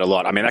whip quite a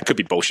lot. I mean, that could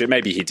be bullshit.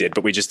 Maybe he did,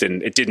 but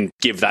it didn't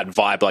give that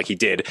vibe like he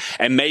did.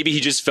 And maybe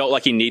he just felt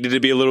like he needed to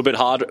be a little bit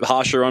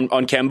harsher on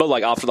Kemba,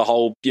 like after the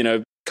whole, you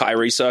know,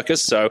 Kyrie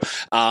circus. So,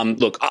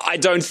 look, I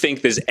don't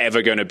think there's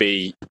ever going to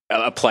be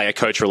a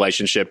player-coach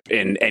relationship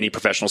in any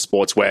professional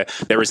sports where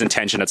there isn't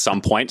tension at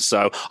some point.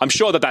 So I'm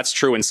sure that that's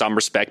true in some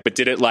respect, but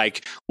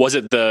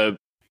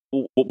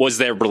was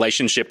their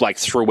relationship like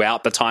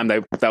throughout the time they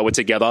were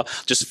together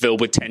just filled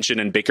with tension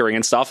and bickering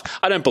and stuff?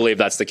 I don't believe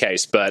that's the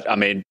case, but I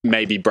mean,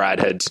 maybe Brad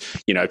had,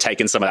 you know,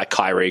 taken some of that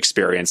Kyrie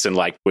experience and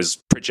like was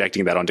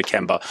projecting that onto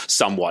Kemba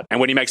somewhat.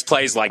 And when he makes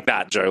plays like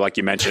that, Joe, like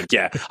you mentioned,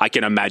 yeah, I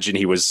can imagine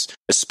he was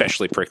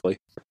especially prickly.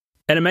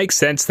 And it makes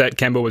sense that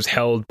Kemba was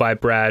held by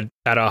Brad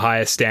at a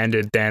higher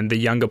standard than the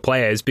younger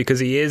players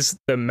because he is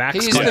the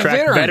max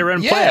contract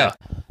veteran player,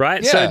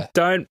 right? Yeah. So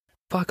don't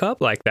fuck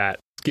up like that.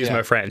 Excuse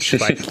my French.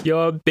 Like,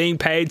 you're being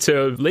paid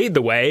to lead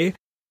the way.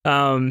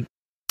 You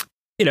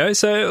know,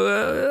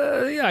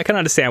 so I can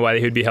understand why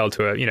he'd be held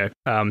to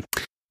a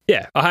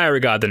higher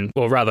regard than,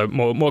 or rather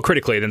more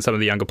critically than some of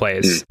the younger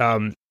players.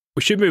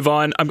 We should move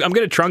on. I'm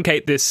going to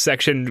truncate this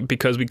section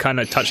because we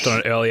kind of touched on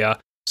it earlier.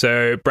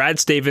 So Brad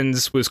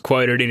Stevens was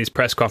quoted in his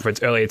press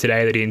conference earlier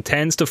today that he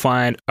intends to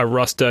find a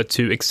roster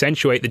to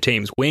accentuate the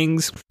team's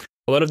wings.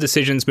 A lot of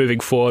decisions moving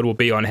forward will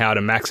be on how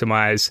to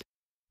maximize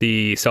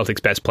the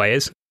Celtics' best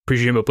players,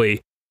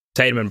 presumably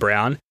Tatum and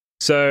Brown.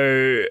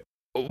 So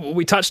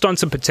we touched on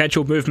some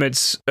potential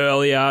movements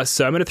earlier,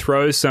 so I'm going to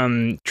throw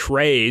some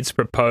trades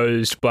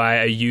proposed by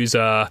a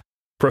user,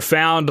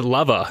 Profound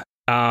Lover.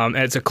 And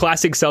it's a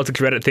classic Celtics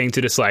Reddit thing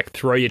to just like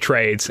throw your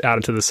trades out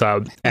into the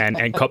sub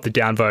and cop the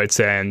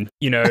downvotes. And,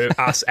 you know,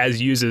 us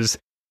as users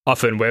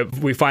often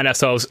we find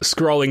ourselves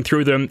scrolling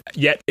through them,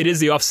 yet it is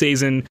the off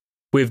season.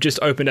 We've just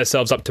opened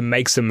ourselves up to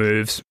make some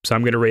moves. So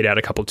I'm going to read out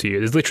a couple to you.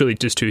 There's literally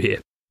just two here.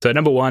 So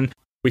number one,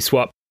 we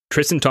swap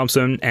Tristan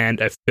Thompson and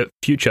a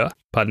future,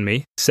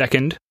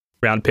 second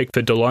round pick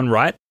for DeLon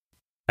Wright.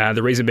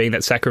 The reason being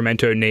that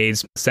Sacramento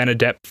needs center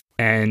depth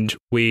and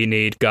we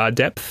need guard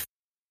depth.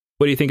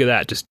 What do you think of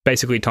that? Just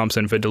basically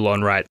Thompson for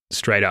DeLon Wright,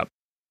 straight up.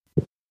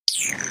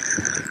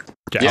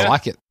 I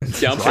like it.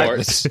 Yeah, I'm for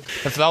it.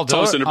 If they'll do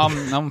Thompson, it,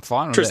 I'm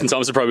fine with Tristan it.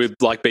 Thompson probably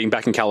like being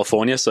back in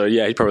California, so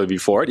yeah, he'd probably be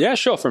for it. Yeah,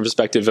 sure, from the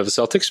perspective of the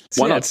Celtics.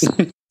 Why not?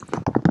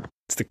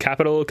 It's the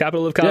capital of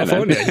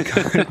California. Yeah, you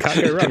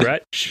can't go wrong,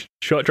 right?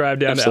 Short drive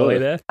down Absolutely.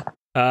 to LA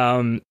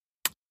there.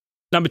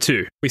 Number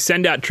two, we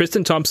send out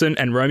Tristan Thompson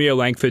and Romeo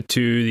Langford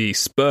to the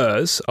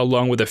Spurs,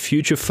 along with a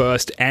future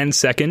first and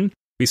second.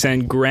 We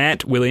send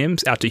Grant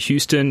Williams out to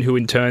Houston, who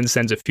in turn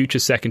sends a future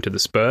second to the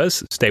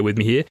Spurs. Stay with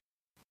me here.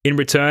 In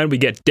return, we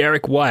get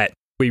Derek White.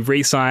 We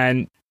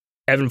re-sign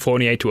Evan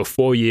Fournier to a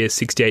 4-year,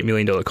 $68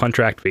 million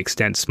contract. We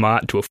extend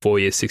Smart to a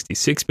 4-year,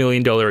 $66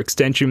 million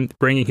extension,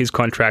 bringing his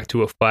contract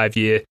to a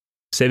 5-year,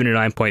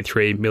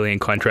 $79.3 million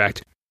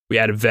contract. We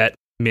add a vet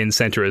min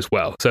center as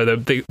well. So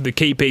the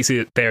key piece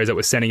there is that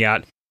we're sending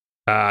out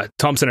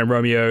Thompson and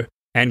Romeo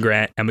and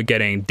Grant, and we're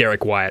getting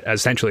Derek White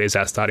essentially as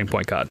our starting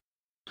point guard.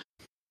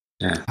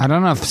 Yeah. I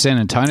don't know if San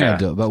Antonio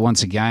do it, but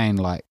once again,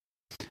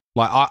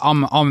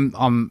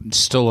 I'm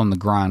still on the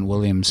Grant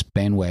Williams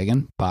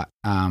bandwagon, but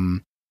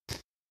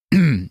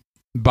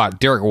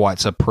Derek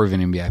White's a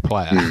proven NBA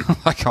player.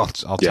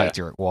 I'll take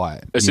Derek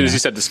White. As soon as you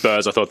said the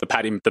Spurs, I thought the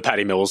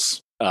Patty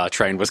Mills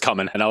train was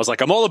coming, and I was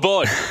like, I'm all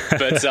aboard.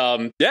 But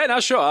sure.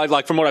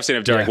 From what I've seen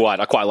of Derek White,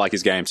 I quite like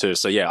his game too.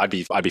 So yeah, I'd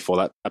be for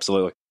that.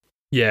 Absolutely.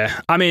 Yeah,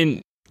 I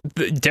mean,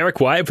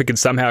 Derek White, if we could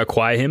somehow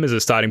acquire him as a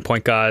starting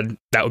point guard,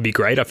 that would be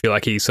great. I feel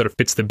like he sort of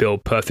fits the bill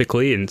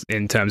perfectly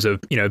in terms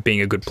of, you know,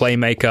 being a good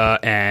playmaker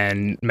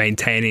and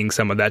maintaining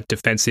some of that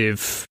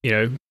defensive,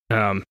 you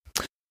know,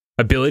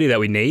 ability that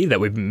we need, that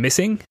we've been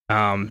missing.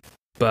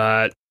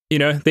 But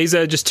these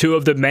are just two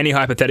of the many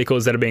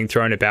hypotheticals that are being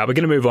thrown about. We're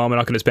going to move on. We're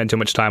not going to spend too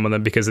much time on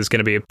them because there's going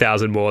to be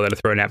 1,000 more that are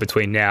thrown out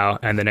between now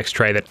and the next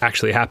trade that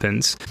actually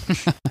happens.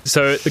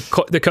 So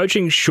the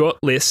coaching short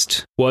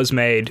list was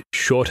made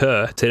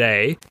shorter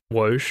today.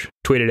 Woj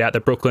tweeted out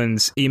that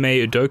Brooklyn's Ime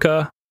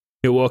Udoka,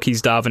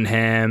 Milwaukee's Darvin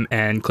Ham,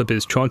 and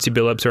Clippers' Chauncey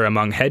Billups are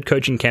among head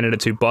coaching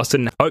candidates who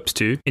Boston hopes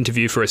to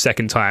interview for a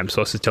second time,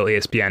 sources tell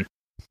ESPN.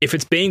 If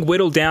it's being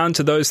whittled down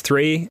to those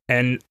three,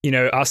 and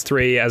us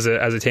three as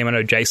a team, I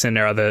know Jason,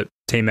 our other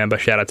team member,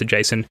 shout out to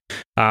Jason,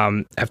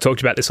 have talked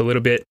about this a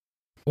little bit.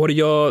 What are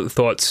your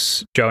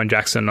thoughts, Joe and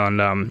Jackson,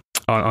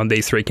 on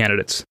these three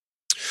candidates?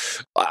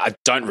 I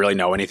don't really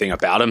know anything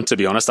about them, to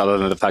be honest, other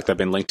than the fact they've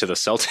been linked to the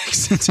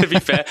Celtics, to be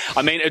fair.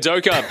 I mean,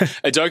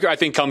 Udoka, I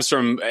think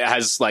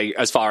has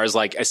as far as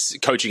like a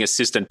coaching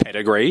assistant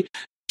pedigree,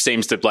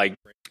 seems to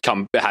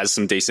has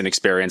some decent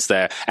experience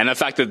there. And the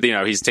fact that,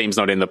 his team's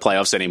not in the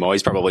playoffs anymore,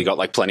 he's probably got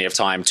like plenty of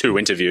time to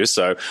interview.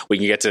 So we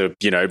can get to,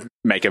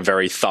 make a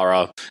very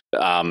thorough,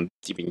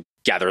 you can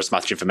gather as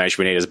much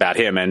information we need about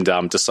him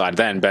and decide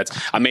then. But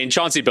I mean,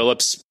 Chauncey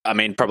Billups,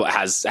 probably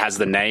has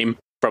the name,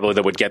 probably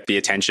that would get the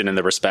attention and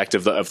the respect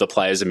of the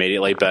players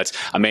immediately. But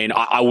I mean,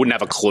 I wouldn't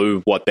have a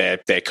clue what their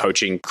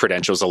coaching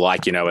credentials are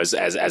like,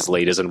 as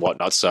leaders and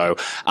whatnot. So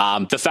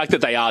the fact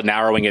that they are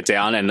narrowing it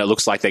down and it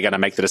looks like they're going to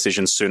make the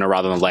decision sooner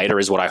rather than later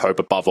is what I hope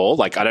above all.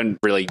 Like, I don't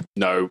really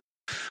know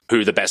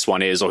who the best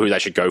one is or who they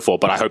should go for,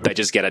 but I hope they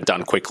just get it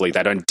done quickly.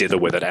 They don't dither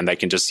with it and they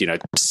can just,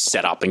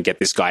 set up and get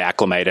this guy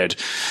acclimated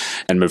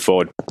and move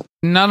forward.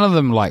 None of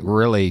them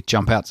really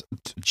jump out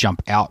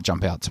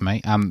to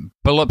me.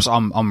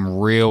 Billups, I'm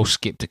real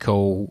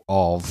skeptical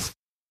of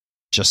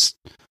just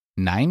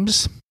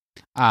names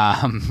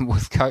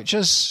with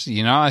coaches.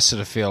 I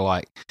sort of feel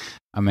like,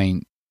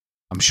 I'm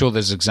sure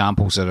there's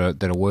examples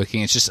that are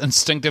working. It's just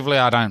instinctively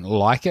I don't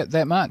like it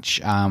that much.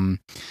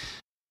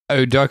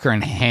 Udoka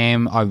and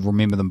Ham, I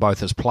remember them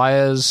both as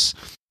players,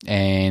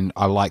 and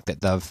I like that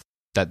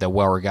they're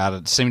well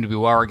regarded, seem to be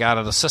well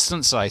regarded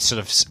assistants. I sort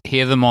of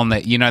hear them on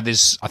that.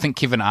 There's, I think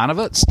Kevin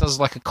Arnovitz does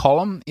like a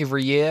column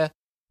every year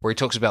where he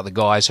talks about the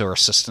guys who are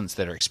assistants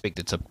that are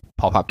expected to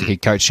pop up to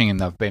head coaching, and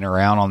they've been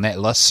around on that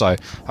list. So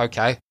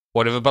okay,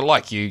 whatever. But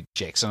like you,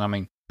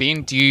 Jackson,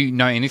 Ben, do you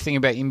know anything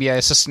about NBA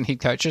assistant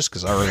head coaches?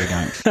 Because I really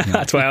don't.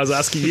 That's why I was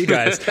asking you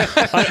guys.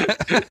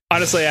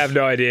 Honestly, I have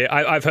no idea.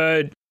 I've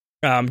heard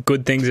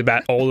good things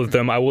about all of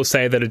them. I will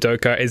say that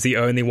Udoka is the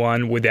only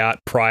one without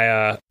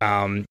prior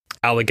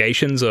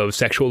allegations of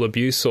sexual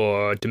abuse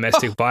or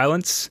domestic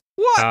violence.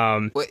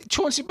 What? Wait,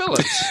 Chauncey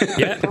Billups?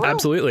 Yeah,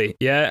 absolutely.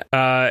 Yeah,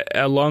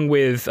 along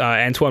with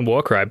Antoine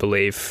Walker, I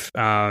believe.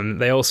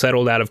 They all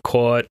settled out of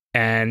court,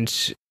 and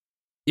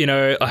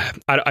I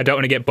don't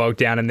want to get bogged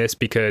down in this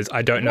because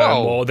I don't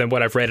know more than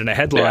what I've read in a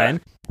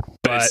headline. Yeah.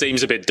 But it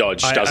seems a bit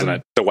dodged, doesn't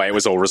it? The way it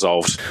was all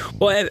resolved.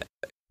 Well,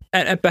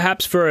 and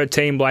perhaps for a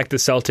team like the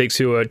Celtics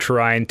who are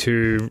trying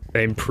to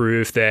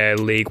improve their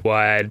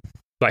league-wide,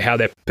 like how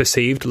they're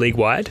perceived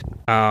league-wide,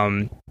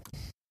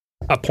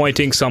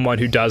 appointing someone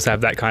who does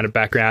have that kind of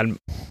background,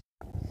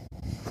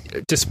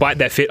 despite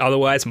their fit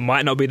otherwise,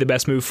 might not be the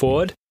best move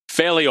forward.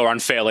 Fairly or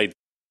unfairly,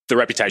 the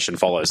reputation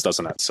follows,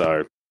 doesn't it?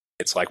 So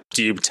it's like,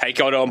 do you take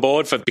it on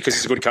board because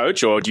he's a good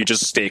coach, or do you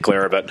just steer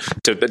clear of it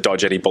to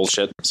dodge any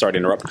bullshit? Sorry to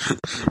interrupt.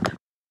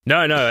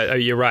 No,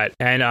 you're right.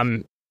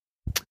 And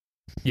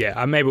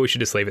maybe we should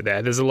just leave it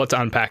there. There's a lot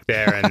to unpack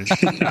there, and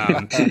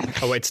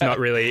it's not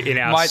really in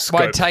our scope.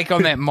 My take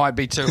on that might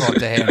be too hot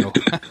to handle.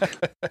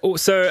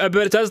 But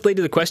it does lead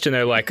to the question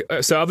though.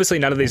 So obviously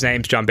none of these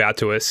names jump out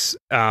to us.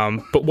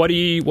 But what do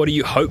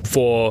you hope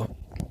for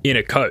in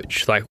a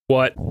coach? Like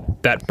what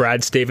that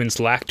Brad Stevens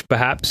lacked,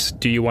 perhaps,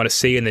 do you want to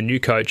see in the new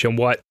coach, and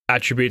what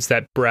attributes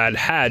that Brad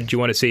had do you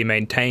want to see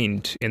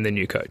maintained in the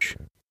new coach?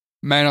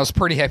 Man, I was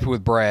pretty happy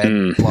with Brad.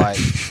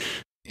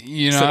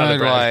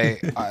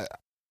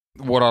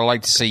 What I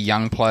like to see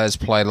young players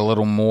played a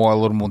little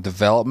more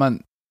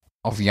development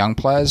of young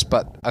players.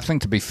 But I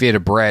think, to be fair to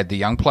Brad, the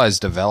young players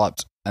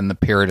developed in the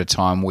period of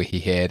time where he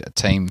had a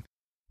team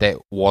that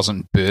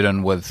wasn't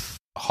burdened with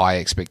high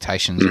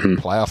expectations of a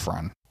playoff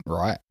run,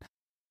 right?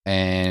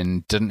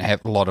 And didn't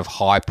have a lot of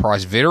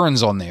high-priced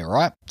veterans on there,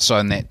 right? So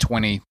in that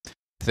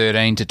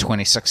 2013 to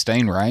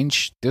 2016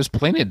 range, there was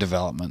plenty of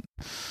development.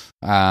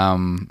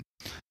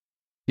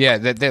 Yeah,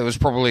 that was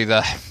probably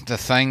the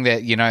thing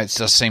that, it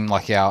just seemed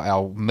like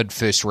our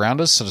mid-first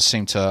rounders sort of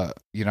seemed to,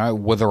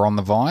 wither on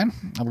the vine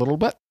a little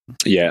bit.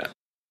 Yeah.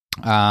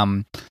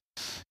 But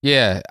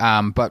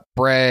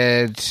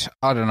Brad,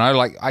 I don't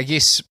know, I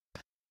guess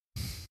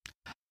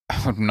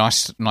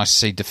nice to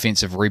see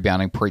defensive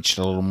rebounding preached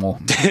a little more.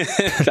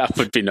 That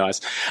would be nice.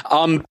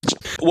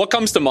 What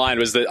comes to mind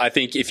was that I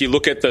think if you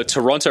look at the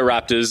Toronto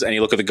Raptors and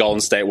you look at the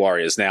Golden State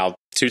Warriors, now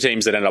two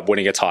teams that ended up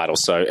winning a title.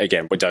 So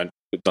again, we don't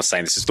not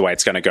saying this is the way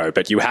it's going to go,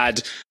 but you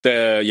had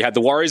the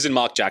Warriors and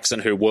Mark Jackson,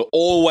 who were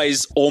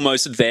always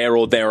almost there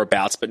or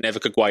thereabouts, but never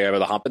could go over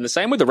the hump. And the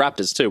same with the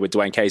Raptors too, with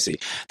Dwayne Casey.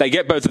 They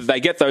get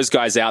those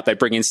guys out. They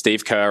bring in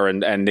Steve Kerr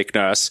and Nick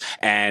Nurse,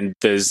 and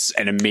there's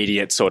an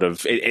immediate sort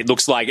of. It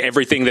looks like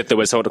everything that there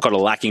was sort of kind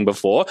of lacking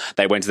before,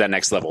 they went to that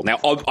next level. Now,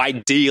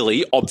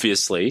 ideally,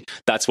 obviously,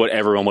 that's what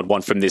everyone would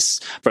want from this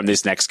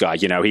next guy.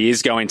 You know, he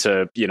is going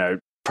to, you know,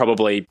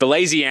 probably the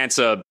lazy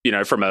answer, you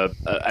know, from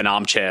an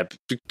armchair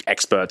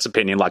expert's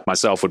opinion like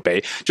myself would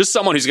be just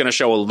someone who's going to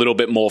show a little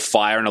bit more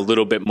fire and a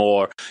little bit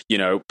more, you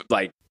know,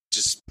 like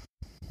just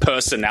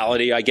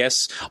personality, I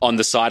guess, on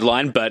the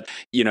sideline. But,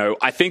 you know,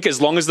 I think as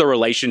long as the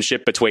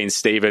relationship between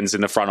Stevens in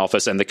the front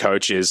office and the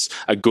coach is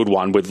a good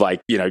one with, like,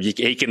 you know,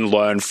 he can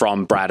learn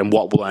from Brad and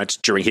what learned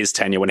during his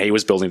tenure when he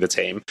was building the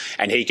team,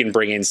 and he can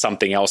bring in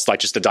something else, like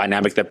just a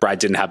dynamic that Brad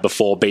didn't have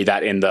before, be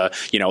that in the,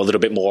 you know, a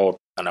little bit more,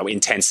 I don't know,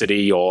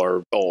 intensity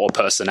or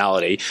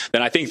personality,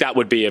 then I think that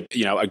would be a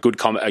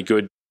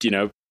good you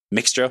know,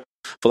 mixture,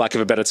 for lack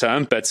of a better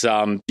term. But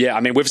yeah,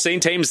 I mean, we've seen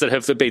teams that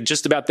have been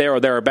just about there or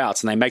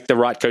thereabouts, and they make the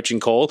right coaching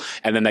call,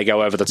 and then they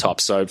go over the top.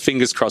 So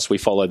fingers crossed we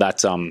follow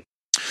that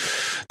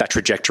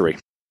trajectory.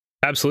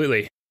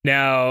 Absolutely.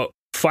 Now,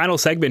 final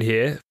segment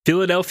here,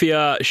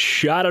 Philadelphia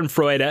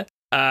Schadenfreude.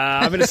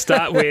 I'm going to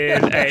start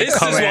with a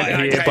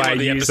comment here by a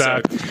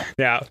user.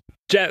 Now,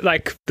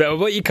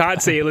 what you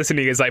can't see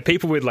listening is like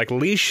people with like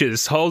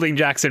leashes holding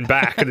Jackson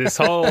back. This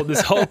whole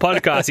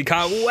podcast, you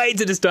can't wait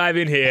to just dive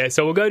in here.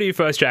 So we'll go to you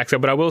first, Jackson,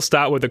 but I will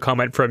start with a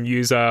comment from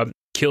user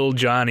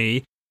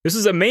Kiljohnny. This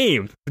is a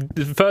meme.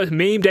 The first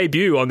meme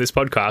debut on this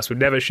podcast. We've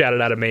never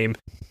shouted out a meme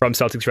from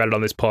Celtics Reddit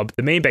on this pod.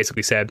 The meme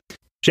basically said,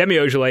 Jemmy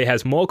Ojale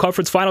has more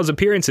conference finals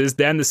appearances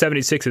than the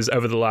 76ers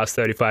over the last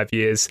 35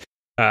 years.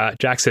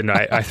 Jackson,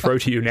 I throw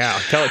to you now.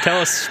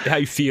 Tell us how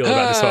you feel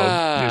about this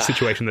whole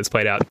situation that's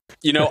played out.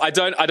 You know, I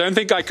don't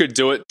think I could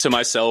do it to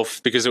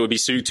myself because it would be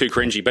too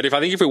cringy. But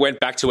if we went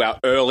back to our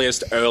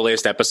earliest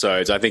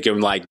episodes, I think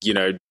in like, you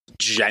know,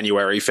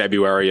 January,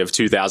 February of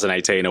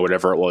 2018 or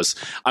whatever it was,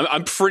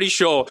 I'm pretty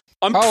sure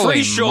we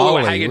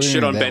were hanging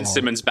shit on Ben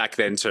Simmons back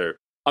then too.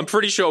 I'm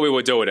pretty sure we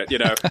were doing it, you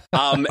know.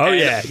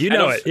 Yeah, you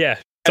know it, yeah.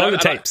 It's on the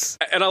tapes.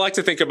 And I like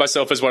to think of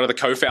myself as one of the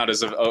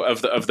co-founders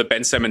of the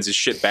Ben Simmons'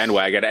 shit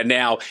bandwagon, and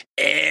now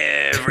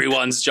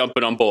everyone's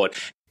jumping on board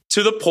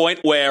to the point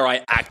where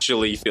I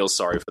actually feel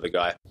sorry for the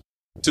guy.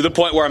 To the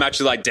point where I'm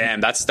actually like,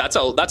 damn, that's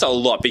a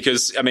lot,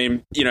 because I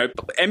mean, you know,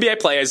 NBA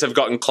players have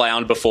gotten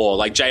clowned before,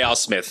 like J.R.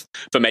 Smith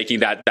for making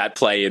that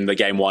play in the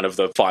game one of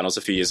the finals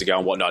a few years ago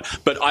and whatnot.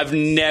 But I've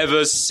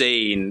never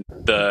seen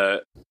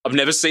the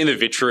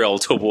vitriol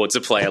towards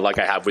a player like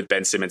I have with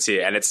Ben Simmons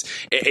here, and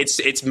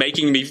it's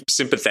making me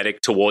sympathetic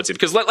towards him,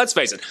 because let's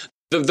face it.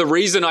 The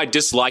reason I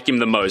dislike him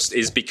the most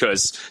is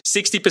because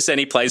 60%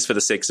 he plays for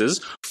the Sixers,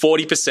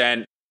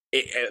 40%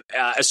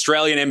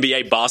 Australian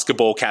NBA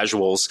basketball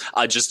casuals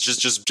are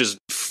just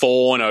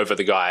fawn over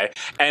the guy.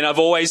 And I've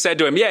always said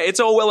to him, yeah,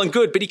 it's all well and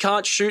good, but he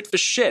can't shoot for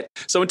shit.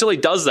 So until he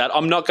does that,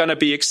 I'm not going to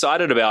be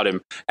excited about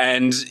him.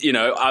 And, you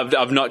know,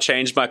 I've not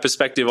changed my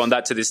perspective on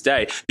that to this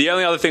day. The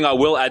only other thing I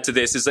will add to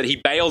this is that he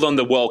bailed on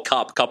the World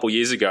Cup a couple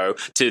years ago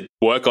to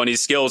work on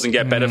his skills and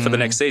get better for the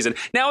next season.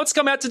 Now it's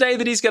come out today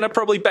that he's going to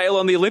probably bail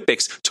on the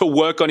Olympics to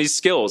work on his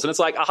skills. And it's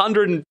like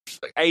 $180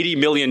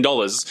 million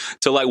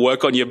to like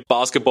work on your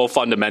basketball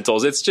fundamentals.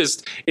 It's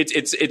just,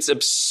 it's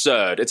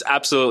absurd. It's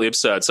absolutely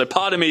absurd. So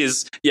part of me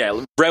is,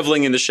 yeah,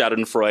 reveling in the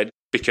Schadenfreude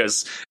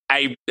because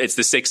it's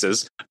the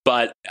Sixers,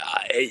 but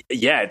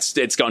yeah,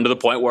 it's gone to the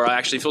point where I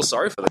actually feel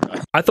sorry for the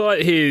guy. I thought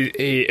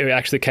he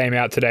actually came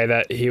out today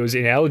that he was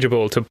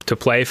ineligible to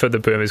play for the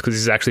Boomers because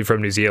he's actually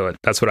from New Zealand.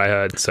 That's what I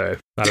heard. So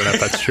I don't know if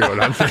that's true or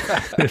not.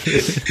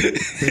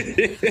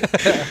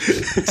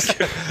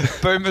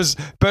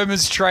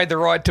 Boomers trade the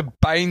right to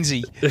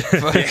Bainesy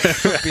for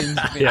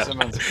Ben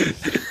Simmons.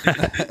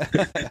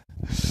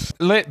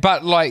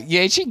 But like,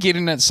 you're actually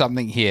getting at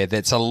something here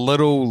that's a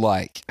little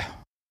like,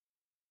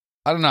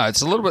 I don't know,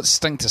 it's a little bit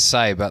stink to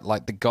say, but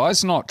like the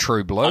guy's not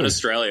true blue.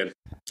 Un-Australian.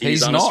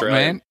 He's not,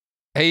 man.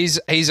 He's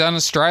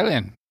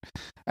un-Australian.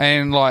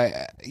 And like,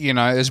 you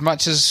know, as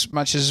much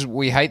as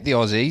we hate the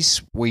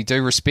Aussies, we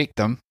do respect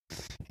them.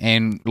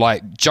 And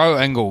like Joe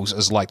Ingles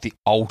is like the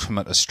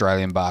ultimate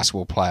Australian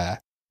basketball player.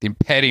 Then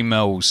Patty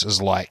Mills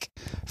is like,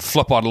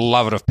 flip, I'd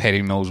love it if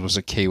Patty Mills was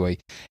a Kiwi.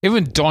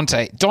 Even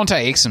Dante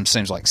Exum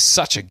seems like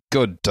such a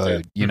good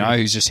dude, you know,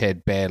 who's just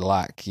had bad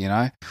luck, you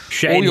know.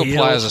 Shane all your Hill.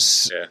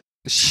 players are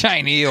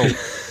Shane Eel.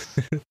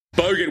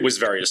 Bogut was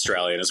very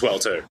Australian as well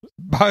too.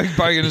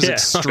 Bogut is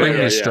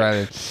extremely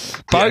Australian.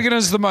 Bogut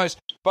is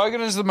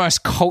the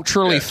most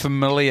culturally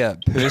familiar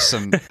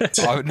person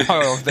I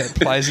know of that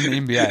plays in the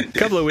NBA. A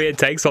couple of weird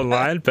takes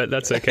online, but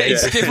that's okay.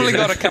 He's definitely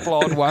got a couple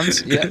of odd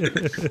ones. Yeah.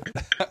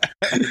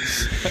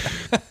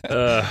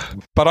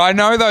 But I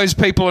know those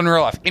people in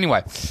real life.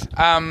 Anyway,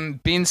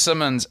 Ben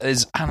Simmons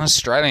is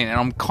un-Australian, and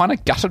I'm kind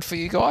of gutted for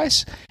you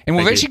guys. And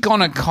we've actually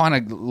kind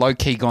of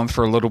low-key gone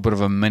through a little bit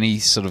of a mini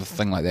sort of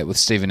thing like that with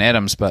Steven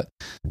Adams, but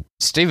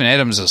Steven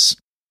Adams is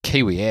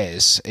Kiwi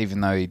as,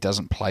 even though he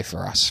doesn't play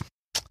for us.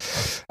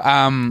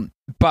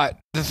 But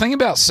the thing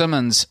about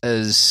Simmons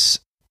is,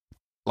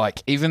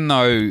 like, even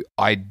though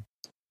I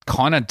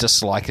kind of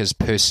dislike his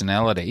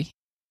personality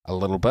a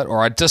little bit,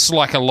 or I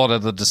dislike a lot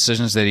of the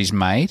decisions that he's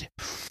made,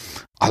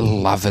 I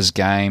love his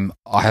game.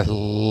 I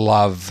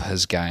love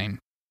his game.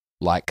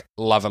 Like,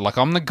 love it. Like,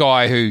 I'm the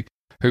guy who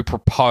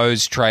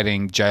proposed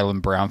trading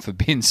Jaylen Brown for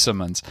Ben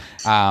Simmons.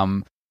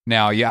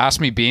 Now, you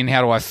asked me, Ben,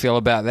 how do I feel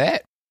about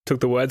that? Took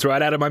the words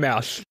right out of my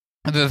mouth.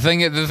 The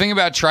thing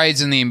about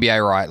trades in the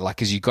NBA, right,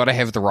 like, is you got to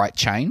have the right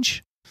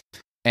change.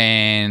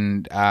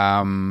 And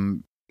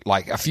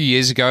like a few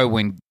years ago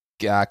when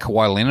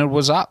Kawhi Leonard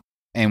was up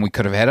and we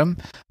could have had him,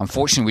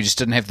 unfortunately, we just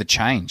didn't have the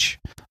change.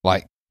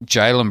 Like,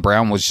 Jaylen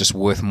Brown was just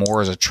worth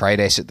more as a trade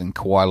asset than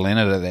Kawhi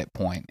Leonard at that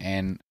point,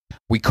 and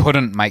we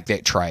couldn't make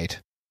that trade.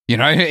 You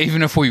know,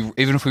 even if we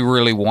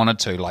really wanted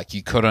to, like,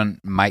 you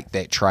couldn't make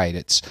that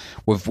trade.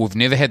 We've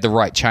never had the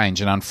right change,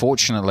 and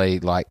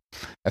unfortunately, like,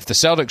 if the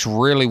Celtics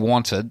really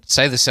wanted,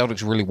 say the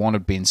Celtics really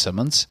wanted Ben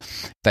Simmons,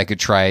 they could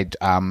trade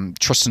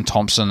Tristan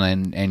Thompson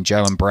and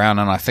Jaylen Brown,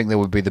 and I think that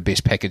would be the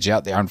best package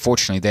out there.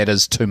 Unfortunately, that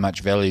is too much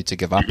value to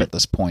give up at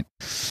this point.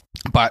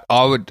 But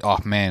I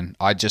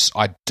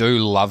do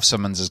love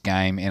Simmons'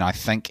 game, and I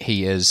think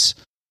he is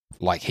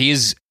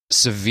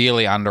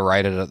severely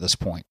underrated at this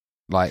point.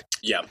 Like,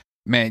 yeah.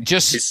 Man,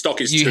 just his stock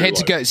is you too had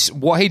low. to go.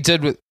 What he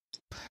did with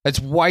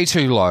it's way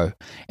too low.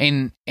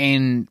 And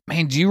man,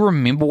 do you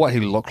remember what he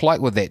looked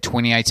like with that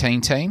 2018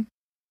 team?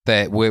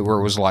 That where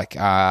it was like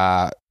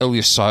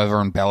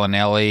Ilyasova and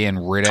Bellinelli and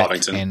Redick,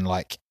 Covington. And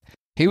like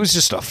he was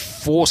just a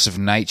force of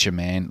nature,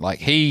 man. Like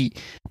he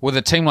with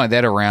a team like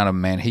that around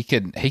him, man, he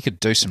could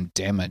do some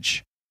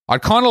damage.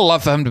 I'd kind of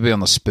love for him to be on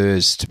the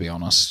Spurs, to be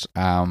honest.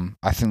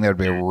 I think that would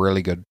be a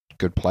really good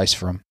place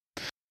for him.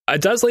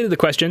 It does lead to the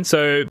question.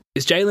 So,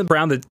 is Jaylen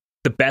Brown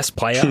the best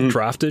player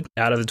drafted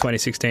out of the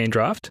 2016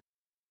 draft?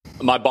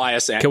 My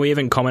biased Can we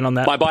even comment on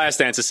that? My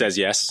biased answer says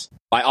yes.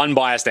 My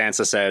unbiased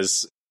answer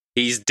says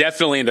he's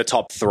definitely in the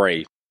top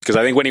 3. Because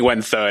I think when he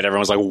went third, everyone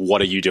was like,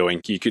 "What are you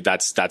doing?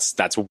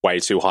 That's way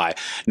too high."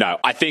 No,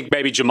 I think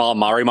maybe Jamal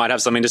Murray might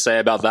have something to say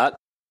about that.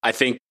 I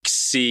think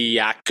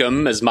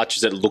Siakam, as much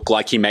as it looked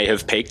like he may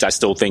have peaked, I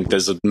still think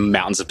there's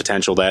mountains of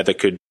potential there that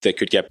could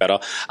get better.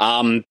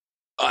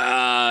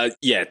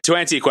 Yeah, to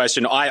answer your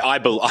question, I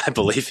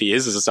believe he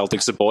is as a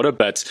Celtics supporter,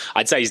 but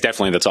I'd say he's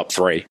definitely in the top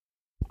 3.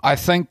 I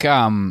think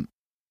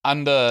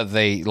under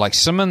the like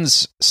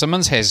Simmons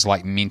has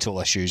like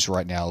mental issues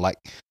right now, like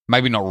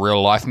maybe not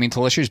real life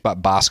mental issues, but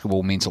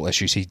basketball mental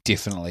issues he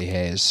definitely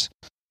has.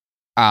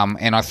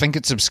 And I think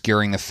it's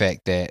obscuring the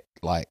fact that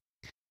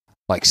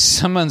like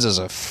Simmons is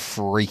a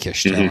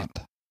freakish talent.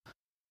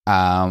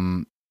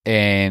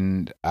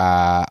 And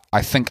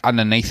I think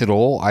underneath it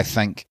all, I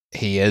think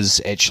he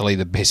is actually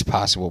the best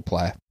basketball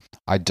player.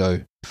 I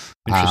do.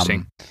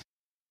 Interesting.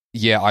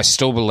 Yeah, I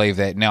still believe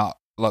that. Now,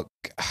 look,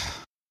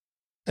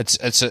 it's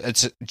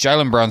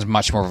Jaylen Brown's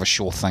much more of a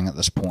sure thing at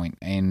this point,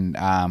 and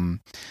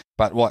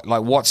but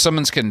what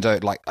Simmons can do,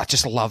 like I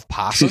just love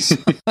passes.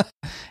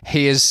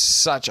 He is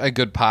such a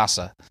good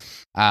passer.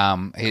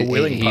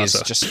 He is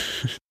just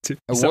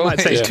some might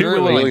say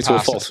too willing to a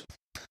fault.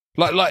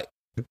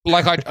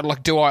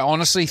 Do I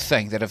honestly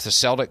think that if the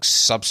Celtics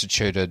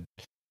substituted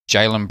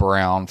Jaylen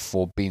Brown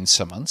for Ben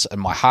Simmons, in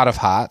my heart of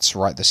hearts,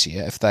 right this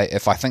year,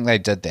 if I think they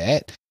did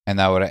that and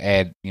they were to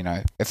add, you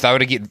know, if they were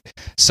to get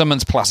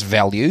Simmons plus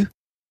value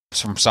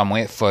from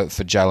somewhere for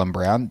Jaylen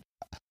Brown,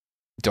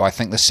 do I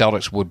think the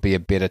Celtics would be a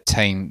better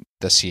team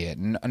this year?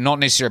 Not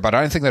necessarily, but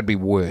I don't think they'd be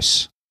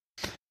worse.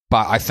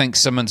 But I think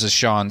Simmons has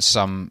shown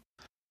some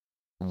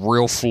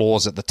real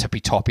flaws at the tippy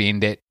top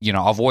end. That, you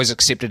know, I've always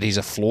accepted he's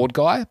a flawed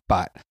guy,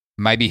 but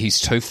maybe he's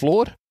too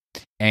flawed.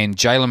 And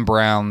Jaylen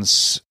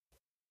Brown's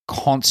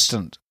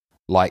constant,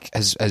 like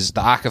as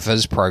the arc of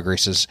his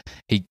progress is,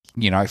 he,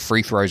 you know,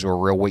 free throws were a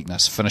real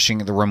weakness. Finishing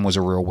at the rim was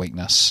a real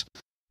weakness.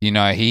 You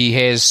know, he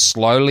has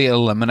slowly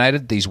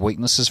eliminated these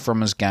weaknesses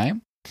from his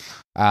game.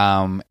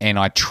 And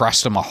I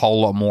trust him a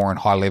whole lot more in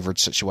high leverage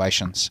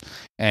situations.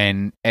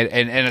 And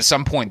at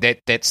some point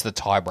that's the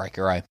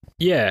tiebreaker, eh?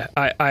 Yeah,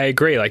 I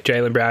agree. Like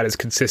Jaylen Brown is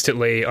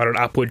consistently on an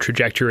upward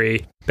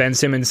trajectory. Ben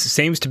Simmons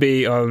seems to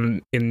be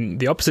in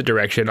the opposite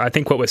direction. I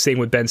think what we're seeing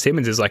with Ben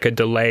Simmons is like a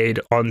delayed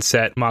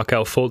onset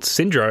Markelle Fultz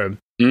syndrome.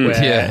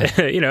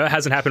 Where, you know, it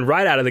hasn't happened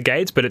right out of the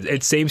gates, but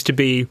it seems to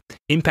be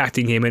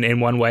impacting him in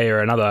one way or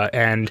another.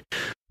 And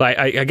like,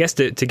 I guess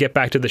to get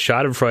back to the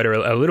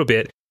Schadenfreude a little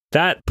bit,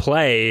 that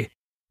play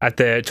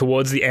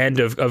towards the end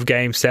of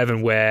Game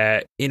 7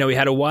 where, you know, he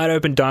had a wide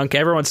open dunk,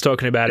 everyone's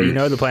talking about it, you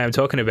know the play I'm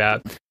talking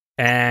about,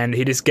 and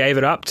he just gave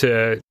it up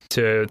to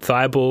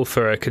Thibault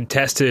for a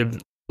contested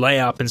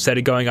layup instead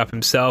of going up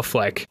himself.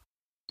 Like,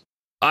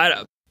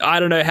 I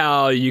don't know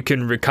how you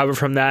can recover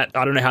from that.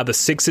 I don't know how the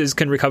Sixers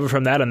can recover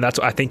from that, and that's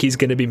what I think he's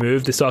going to be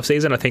moved this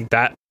offseason. I think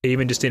that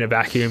even just in a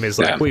vacuum is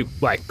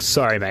like,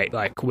 sorry, mate,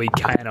 like we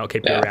cannot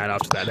keep you around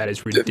after that. That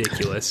is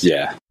ridiculous.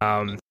 Yeah.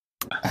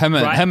 Him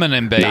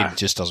and Embiid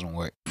just doesn't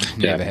work. I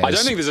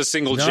don't think there's a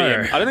single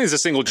GM. I don't think there's a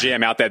single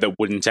GM out there that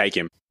wouldn't take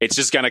him. It's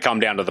just going to come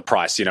down to the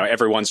price. You know,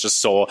 everyone's just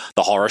saw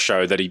the horror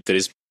show that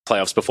his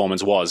playoffs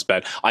performance was.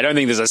 But I don't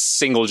think there's a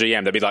single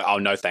GM that'd be like, oh,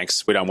 no,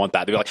 thanks. We don't want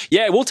that. They'd be like,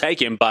 yeah, we'll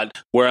take him, but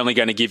we're only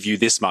going to give you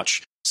this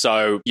much.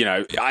 So,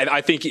 I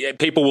think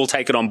people will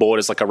take it on board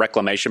as like a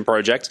reclamation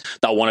project.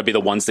 They'll want to be the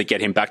ones that get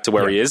him back to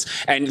where he is.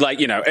 And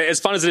as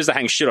fun as it is to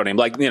hang shit on him,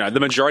 the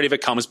majority of it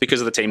comes because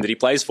of the team that he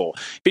plays for.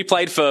 If he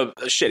played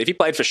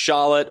for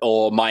Charlotte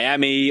or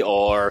Miami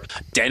or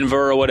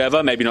Denver or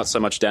whatever, maybe not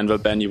so much Denver,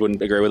 Ben, you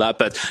wouldn't agree with that.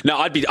 But no,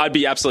 I'd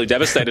be absolutely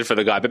devastated for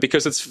the guy. But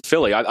because it's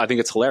Philly, I think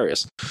it's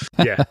hilarious.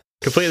 Yeah,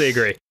 completely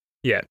agree.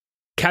 Yeah.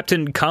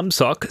 Captain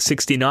Cumsock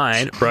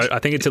 69 wrote, I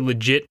think it's a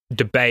legit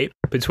debate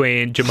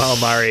between Jamal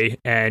Murray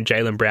and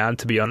Jaylen Brown,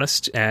 to be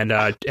honest. And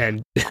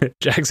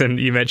Jackson,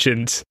 you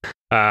mentioned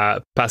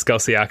Pascal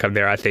Siakam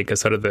there, I think,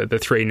 as sort of the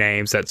three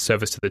names that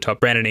service to the top.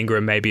 Brandon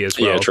Ingram maybe as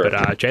well. Yeah, true.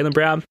 But Jaylen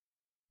Brown,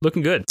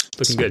 looking good.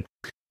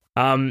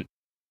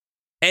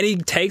 Any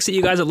takes that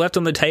you guys have left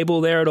on the table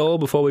there at all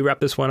before we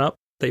wrap this one up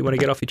that you want to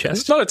get off your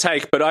chest? It's not a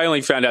take, but I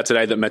only found out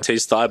today that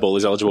Matisse Thybulle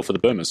is eligible for the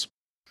Boomers.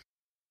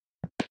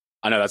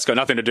 I know that's got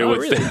nothing to do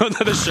with really?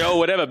 the show or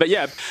whatever, but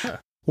yeah.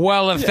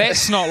 Well, if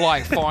that's not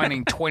like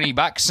finding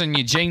 $20 in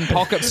your jean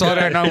pockets, I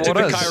don't know He did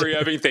what the is. Kyrie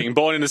Irving thing.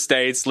 Born in the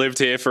States, lived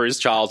here for his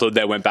childhood,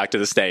 then went back to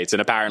the States,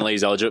 and apparently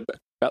he's eligible.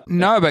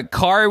 No, but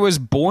Kyrie was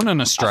born in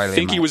Australia. I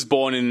think mate. he was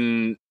born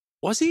in...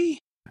 Was he?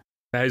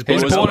 He was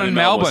born in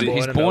Melbourne.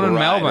 Was He's born in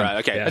Melbourne. Right,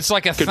 okay. Yeah. It's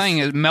like a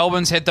thing.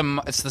 Melbourne's had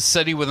it's the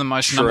city with the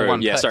most number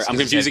one Yeah, picks. sorry. I'm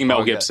confusing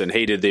Mel Gibson.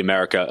 He did the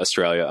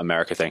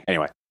Australia-America thing.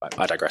 Anyway,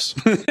 I digress.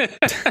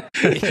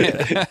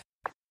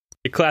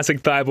 Your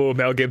classic Thybulle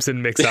Mel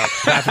Gibson mix-up.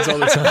 Happens all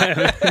the time.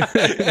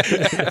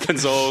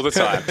 Happens all the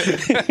time.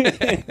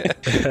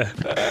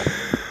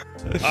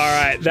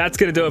 All right, that's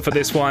going to do it for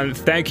this one.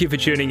 Thank you for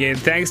tuning in.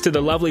 Thanks to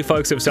the lovely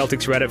folks of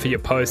Celtics Reddit for your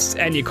posts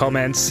and your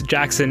comments.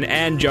 Jackson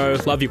and Joe,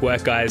 love your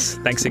work, guys.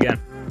 Thanks again.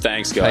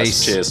 Thanks, guys.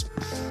 Peace. Cheers.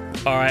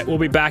 All right, we'll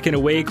be back in a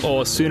week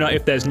or sooner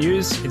if there's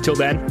news. Until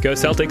then, go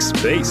Celtics.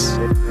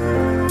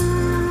 Peace.